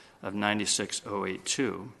total of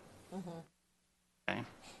 $96,082. Okay,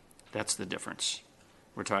 that's the difference.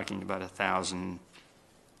 We're talking about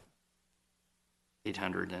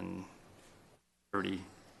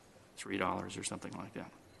 $1,833 or something like that.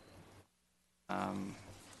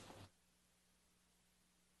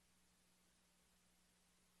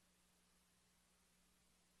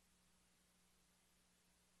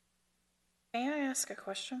 May I ask a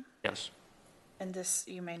question? Yes. And this,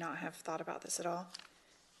 you may not have thought about this at all,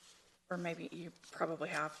 or maybe you probably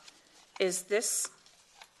have. Is this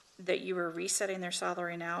that you are resetting their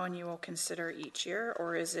salary now and you will consider each year,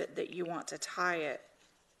 or is it that you want to tie it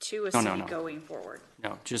to a city going forward?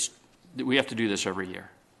 No, just, we have to do this every year.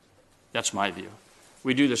 That's my view.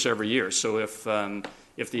 We do this every year. So if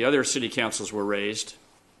the other city councils were raised,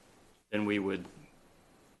 then we would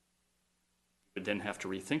then have to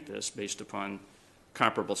rethink this based upon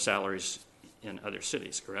comparable salaries in other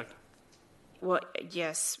cities, correct? Well,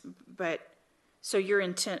 yes, but, so your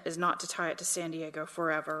intent is not to tie it to San Diego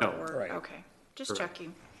forever? No. Or, Right. okay, just Correct.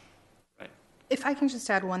 checking. Right. If I can just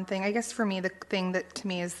add one thing, I guess for me, the thing that to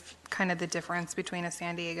me is kind of the difference between a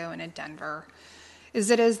San Diego and a Denver is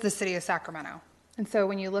it is the city of Sacramento. And so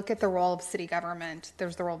when you look at the role of city government,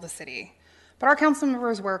 there's the role of the city. But our council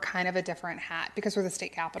members wear kind of a different hat because we're the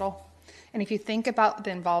state capital. And if you think about the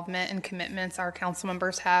involvement and commitments our council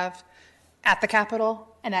members have at the Capitol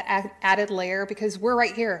and that added layer, because we're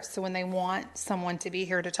right here. So when they want someone to be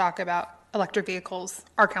here to talk about electric vehicles,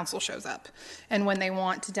 our council shows up. And when they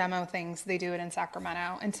want to demo things, they do it in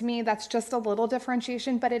Sacramento. And to me, that's just a little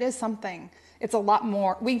differentiation, but it is something. It's a lot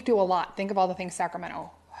more. We do a lot. Think of all the things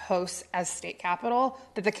Sacramento hosts as state capital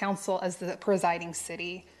that the council as the presiding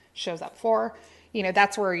city shows up for. You know,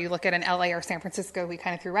 that's where you look at an LA or San Francisco we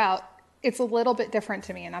kind of threw out. It's a little bit different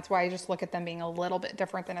to me, and that's why I just look at them being a little bit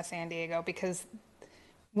different than a San Diego, because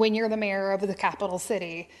when you're the mayor of the capital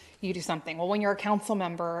city, you do something. Well, when you're a council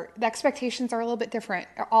member, the expectations are a little bit different.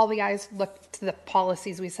 All the eyes look to the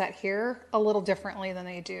policies we set here a little differently than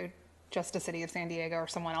they do just a city of San Diego or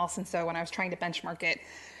someone else. And so when I was trying to benchmark it,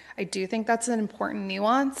 I do think that's an important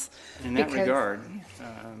nuance. In that regard,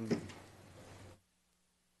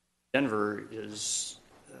 Denver is,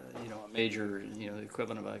 a major, the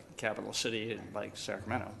equivalent of a capital city like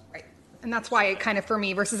Sacramento. Right. And that's why it kind of, for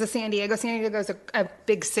me, versus a San Diego is a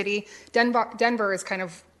big city. Denver is kind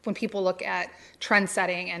of, when people look at trend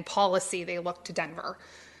setting and policy, they look to Denver.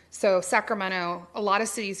 So Sacramento, a lot of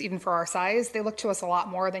cities, even for our size, they look to us a lot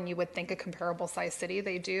more than you would think a comparable size city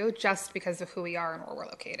they do, just because of who we are and where we're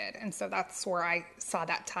located. And so that's where I saw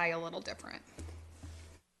that tie a little different.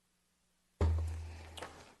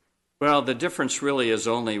 Well, the difference really is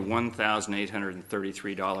only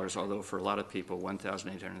 $1,833, although for a lot of people,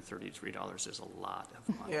 $1,833 is a lot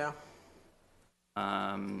of money. Yeah.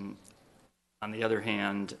 On the other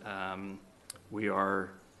hand, we are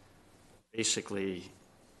basically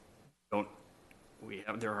there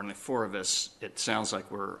are only four of us. It sounds like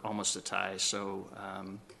we're almost a tie. So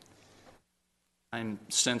I'm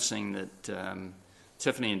sensing that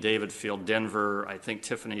Tiffany and David feel Denver. I think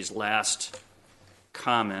Tiffany's last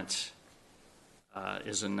comment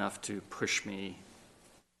is enough to push me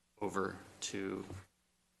over to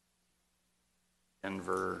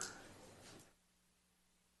Denver.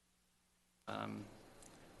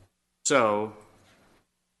 So,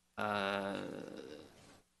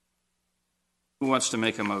 who wants to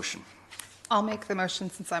make a motion? I'll make the motion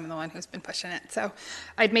since I'm the one who's been pushing it. So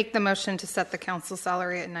I'd make the motion to set the council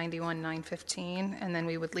salary at 91,915, and then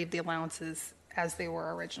we would leave the allowances as they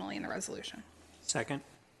were originally in the resolution. Second?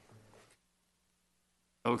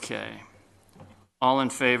 Okay. All in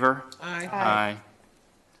favor? Aye. Aye.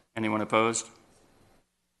 Anyone opposed?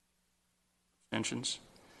 Abstentions?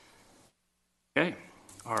 Okay,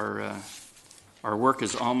 our work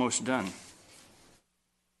is almost done.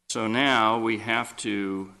 So now we have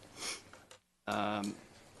to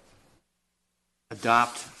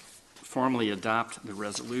formally adopt the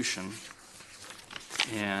resolution,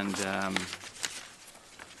 and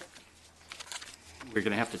we're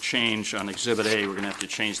going to have to change on Exhibit A, we're going to have to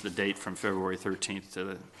change the date from February 13th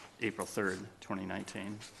to April 3rd,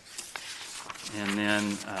 2019. And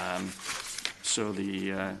then, so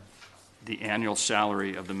the annual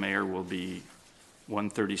salary of the mayor will be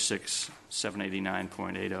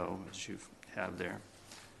 $136,789.80, as you have there.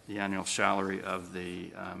 The annual salary of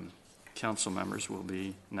the council members will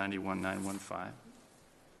be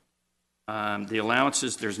 $91,915. The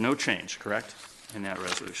allowances, there's no change, correct, in that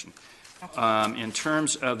resolution. In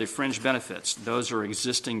terms of the fringe benefits, those are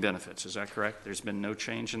existing benefits, is that correct? There's been no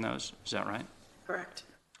change in those, is that right? Correct.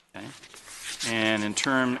 Okay. And in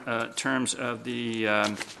terms of the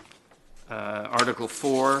Article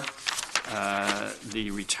 4,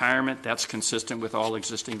 the retirement, that's consistent with all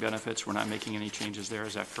existing benefits. We're not making any changes there.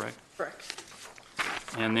 Is that correct? Correct.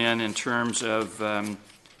 And then in terms of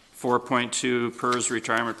 4.2, PERS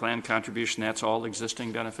retirement plan contribution, that's all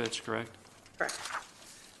existing benefits, correct? Correct.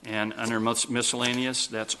 And under miscellaneous,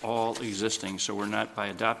 that's all existing. So we're not, by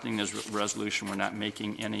adopting this resolution, we're not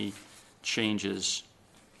making any changes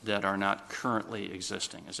that are not currently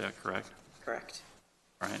existing. Is that correct? Correct.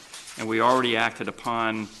 All right. And we already acted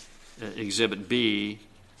upon Exhibit B,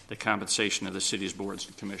 the compensation of the city's boards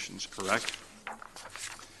and commissions, correct?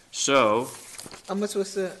 So. How much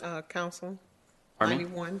was the council? Pardon me?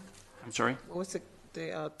 91? I'm sorry? What was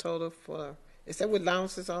the total for, is that with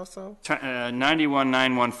allowances also?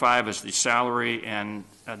 91,915 is the salary, and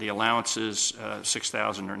the allowances,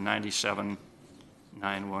 6,000 or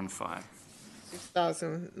 97,915.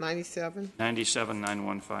 6,097?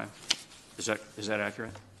 97,915. Is that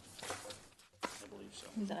accurate? I believe so.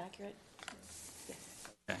 Is that accurate?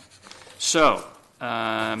 Okay. So,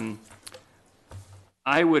 I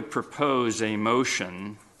would propose a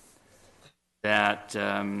motion that,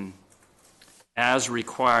 as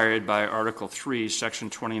required by Article 3, Section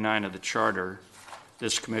 29 of the Charter,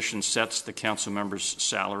 this commission sets the council member's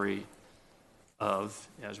salary of,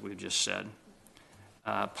 as we've just said,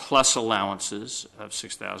 plus allowances of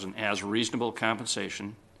 $6,000 as reasonable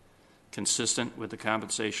compensation, consistent with the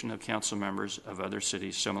compensation of council members of other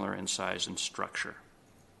cities similar in size and structure.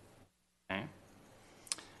 Okay?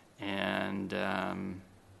 And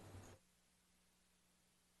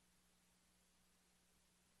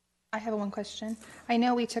I have one question. I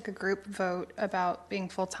know we took a group vote about being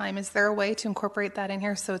full-time. Is there a way to incorporate that in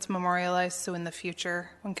here so it's memorialized, so in the future,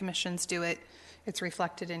 when commissions do it, it's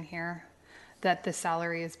reflected in here that the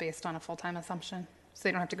salary is based on a full-time assumption? So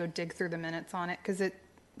they don't have to go dig through the minutes on it? Because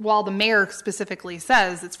while the mayor specifically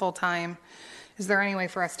says it's full-time, is there any way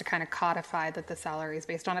for us to kind of codify that the salary is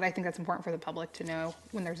based on it? I think that's important for the public to know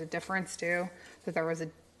when there's a difference too, that there was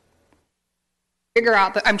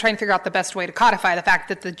I'm trying to figure out the best way to codify the fact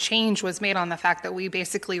that the change was made on the fact that we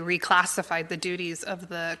basically reclassified the duties of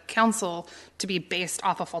the council to be based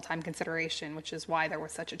off a full-time consideration, which is why there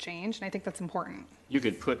was such a change. And I think that's important. you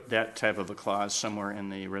could put that type of a clause somewhere in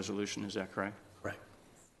the resolution, is that correct? Right.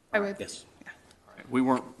 I would. Yes. We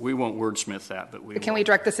won't wordsmith that, but Can we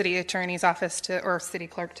direct the city attorney's office or city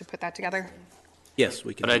clerk to put that together? Yes,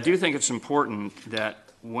 we can. But I do think it's important that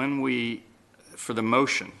when for the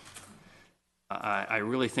motion, I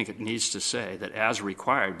really think it needs to say that as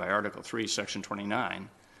required by Article 3, Section 29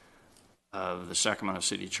 of the Sacramento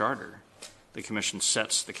City Charter, the commission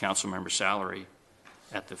sets the council member salary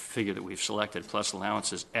at the figure that we've selected, plus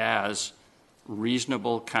allowances, as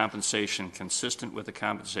reasonable compensation consistent with the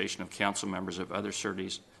compensation of council members of other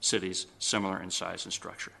cities similar in size and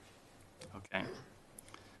structure. Okay?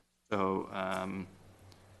 So,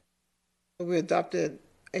 We adopted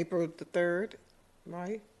April the 3rd,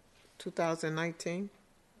 right? 2019.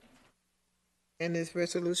 And this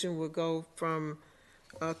resolution will go from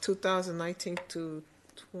 2019 to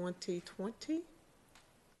 2020?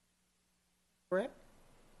 Correct?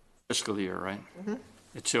 fiscal year, right? Mm-hmm.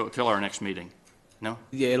 It's till our next meeting. No?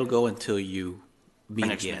 Yeah, it'll go until you Our meet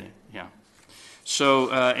next again. meeting, yeah.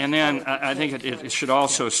 So, and then I think it should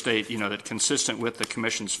also state, that consistent with the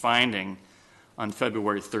commission's finding on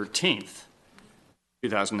February 13th,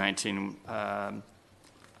 2019,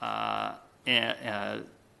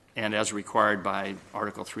 and as required by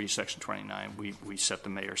Article 3, Section 29, we set the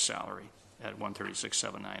mayor's salary at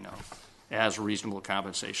 $136,790 as reasonable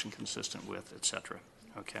compensation consistent with, et cetera.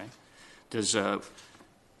 Okay? Is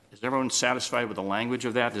everyone satisfied with the language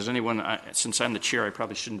of that? Does anyone, since I'm the chair, I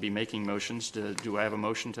probably shouldn't be making motions. Do I have a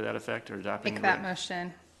motion to that effect or adopting? Make that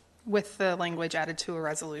motion with the language added to a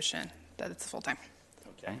resolution that it's full-time.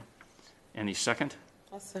 Okay. Any second?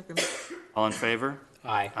 I'll second it. All in favor?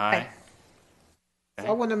 Aye. Aye. So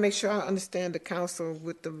I want to make sure I understand the council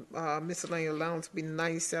with the miscellaneous allowance be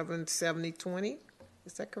 97, 70, 20.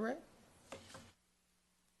 Is that correct?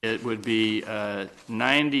 It would be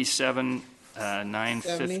 97,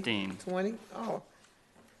 915. 70, 20? Oh,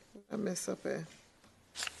 I messed up there.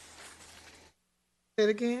 Say it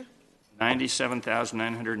again?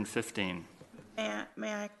 97,915.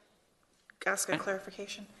 May I ask a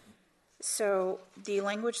clarification? So the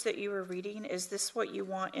language that you were reading, is this what you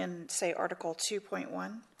want in, say, Article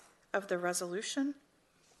 2.1 of the resolution?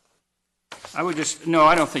 No,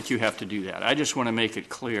 I don't think you have to do that. I just want to make it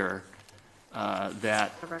clear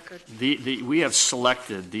that The record. we have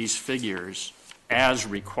selected these figures as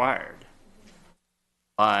required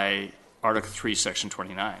by Article 3, Section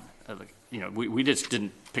 29. We just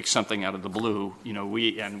didn't pick something out of the blue.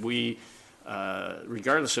 We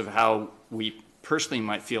regardless of how we personally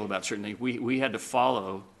might feel about certain things, we had to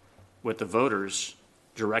follow what the voters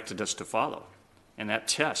directed us to follow. And that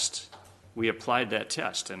test, we applied that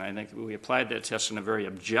test. And I think we applied that test in a very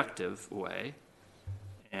objective way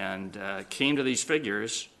and came to these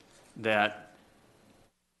figures that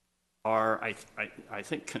are, I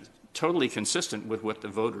think, totally consistent with what the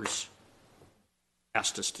voters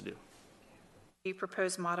asked us to do. Do you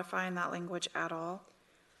propose modifying that language at all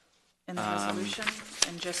in the resolution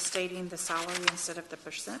and just stating the salary instead of the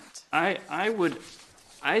percent? I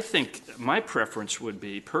think my preference would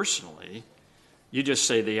be, personally, you just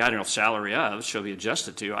say the annual salary of shall be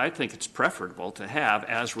adjusted to. I think it's preferable to have,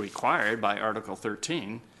 as required by Article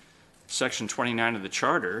 13, Section 29 of the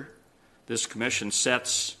Charter, this commission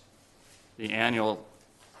sets the annual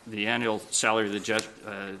salary of the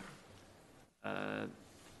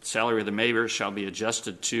salary of the mayor shall be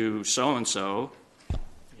adjusted to so and so.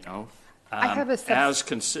 I have a I was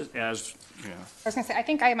going to say, I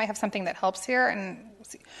think I might have something that helps here. And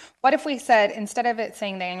what if we said, instead of it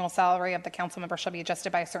saying the annual salary of the council member shall be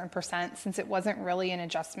adjusted by a certain percent, since it wasn't really an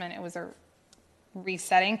adjustment, it was a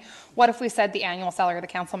resetting. What if we said the annual salary of the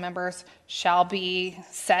council members shall be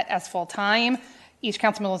set as full-time? Each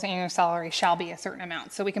council member's annual salary shall be a certain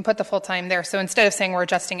amount. So we can put the full-time there. So instead of saying we're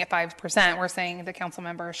adjusting it 5%, we're saying the council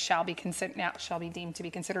members shall be deemed to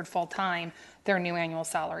be considered full-time. Their new annual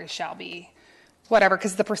salary shall be whatever,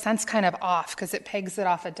 because the percent's kind of off because it pegs it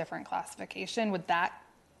off a different classification. Would that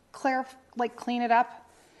clean it up?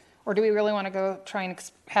 Or do we really want to go try and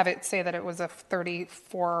have it say that it was a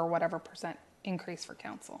 34 or whatever percent increase for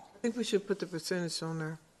council? I think we should put the percentage on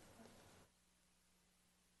there.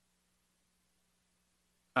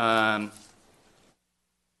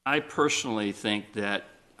 I personally think that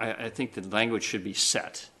I think the language should be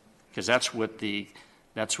set, because that's what the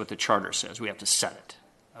charter says. We have to set it.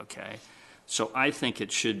 Okay, so I think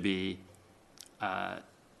it should be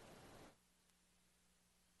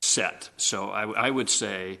set. So I would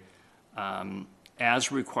say,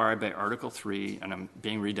 as required by Article 3, and I'm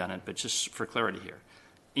being redundant, but just for clarity here,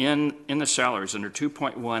 in the salaries under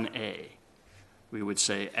 2.1A, we would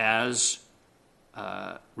say as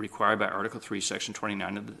required by Article 3, Section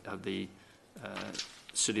 29 of the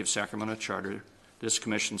City of Sacramento Charter, this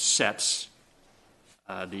commission sets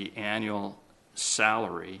the annual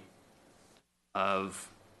salary of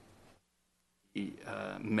the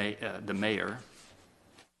mayor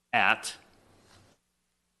at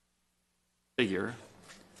figure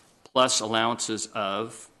plus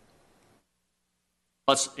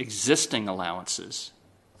existing allowances.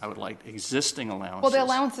 I would like existing allowances. Well, the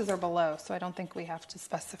allowances are below, so I don't think we have to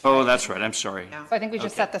specify. Oh, that's right. I'm sorry. So I think we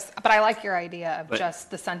just set this, but I like your idea of just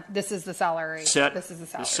this is the salary. Set this is the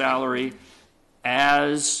salary. The salary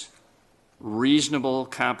as reasonable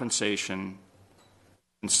compensation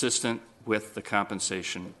consistent with the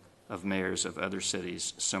compensation of mayors of other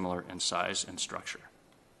cities similar in size and structure.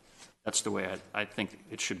 That's the way I think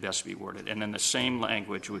it should best be worded. And then the same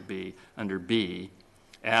language would be under B,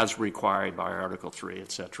 as required by Article 3,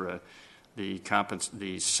 et cetera,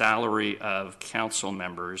 the salary of council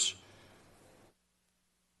members,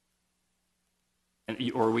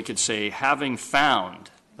 or we could say, having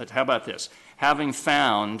found how about this? Having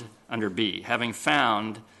found, under B, having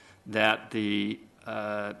found that the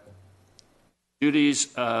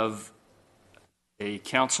duties of a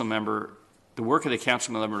council member, the work of the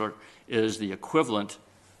council member is the equivalent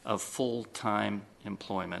of full-time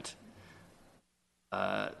employment.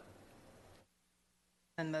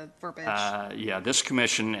 And the verbiage. Yeah, this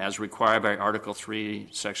commission, as required by Article 3,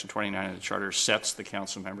 Section 29 of the Charter, sets the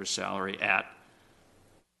council member's salary at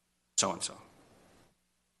so-and-so.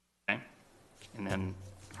 Okay? And then,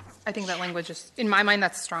 I think that language is, in my mind,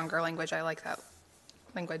 that's stronger language. I like that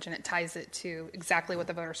language, and it ties it to exactly what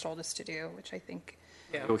the voters told us to do, which I think.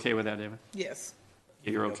 you okay with that, David? Yes.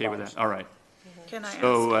 You're okay with that? All right. Can I ask,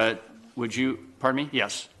 So would you, pardon me?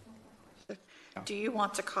 Yes. do you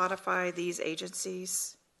want to codify these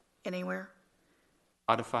agencies anywhere?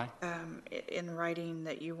 Modify? In writing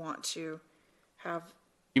that you want to have?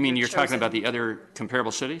 You mean your you're talking about chosen- the other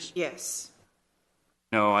comparable cities? Yes,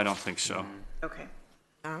 No, I don't think so. okay.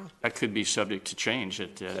 That could be subject to change. We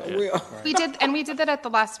did that at the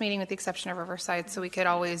last meeting with the exception of Riverside, so we could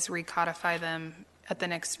always recodify them at the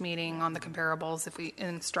next meeting on the comparables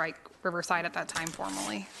and strike Riverside at that time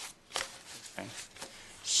formally. Okay.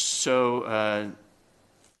 So,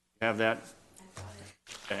 you have that?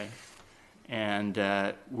 Okay.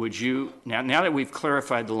 And would you, now that we've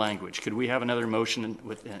clarified the language, could we have another motion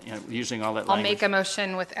with, using all that I'll language? make a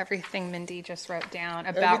motion with everything Mindy just wrote down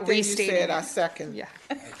about Everything you restating. said, I second. Yeah.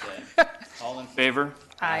 All in favor?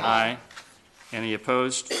 Aye. Aye. Any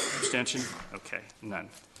opposed? Abstention? Okay, none.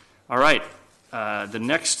 All right, the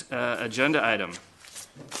next agenda item.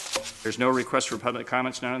 There's no request for public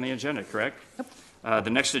comments now on the agenda, correct? The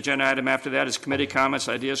next agenda item after that is committee comments,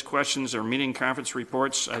 ideas, questions, or meeting conference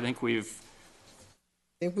reports. I think we've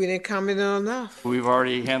If we didn't comment on enough.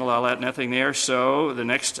 already handled all that, nothing there. So the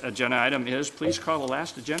next agenda item is, please call the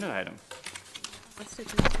last agenda item. What's the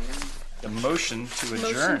agenda item? The motion to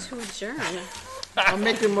adjourn. Motion to adjourn. I'll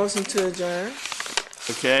make the motion to adjourn.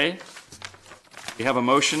 Okay. We have a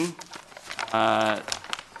motion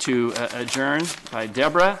to adjourn by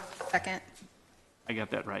Deborah. Second. I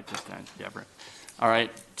got that right this time, Deborah. All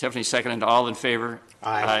right, Tiffany seconded. All in favor?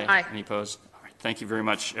 Aye. Aye. Any opposed? All right. Thank you very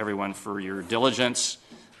much, everyone, for your diligence.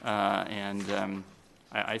 I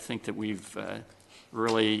think that we've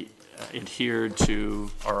really adhered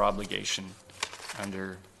to our obligation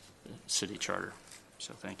under the city charter.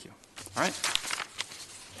 So thank you. All right.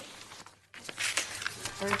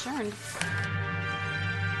 We're adjourned.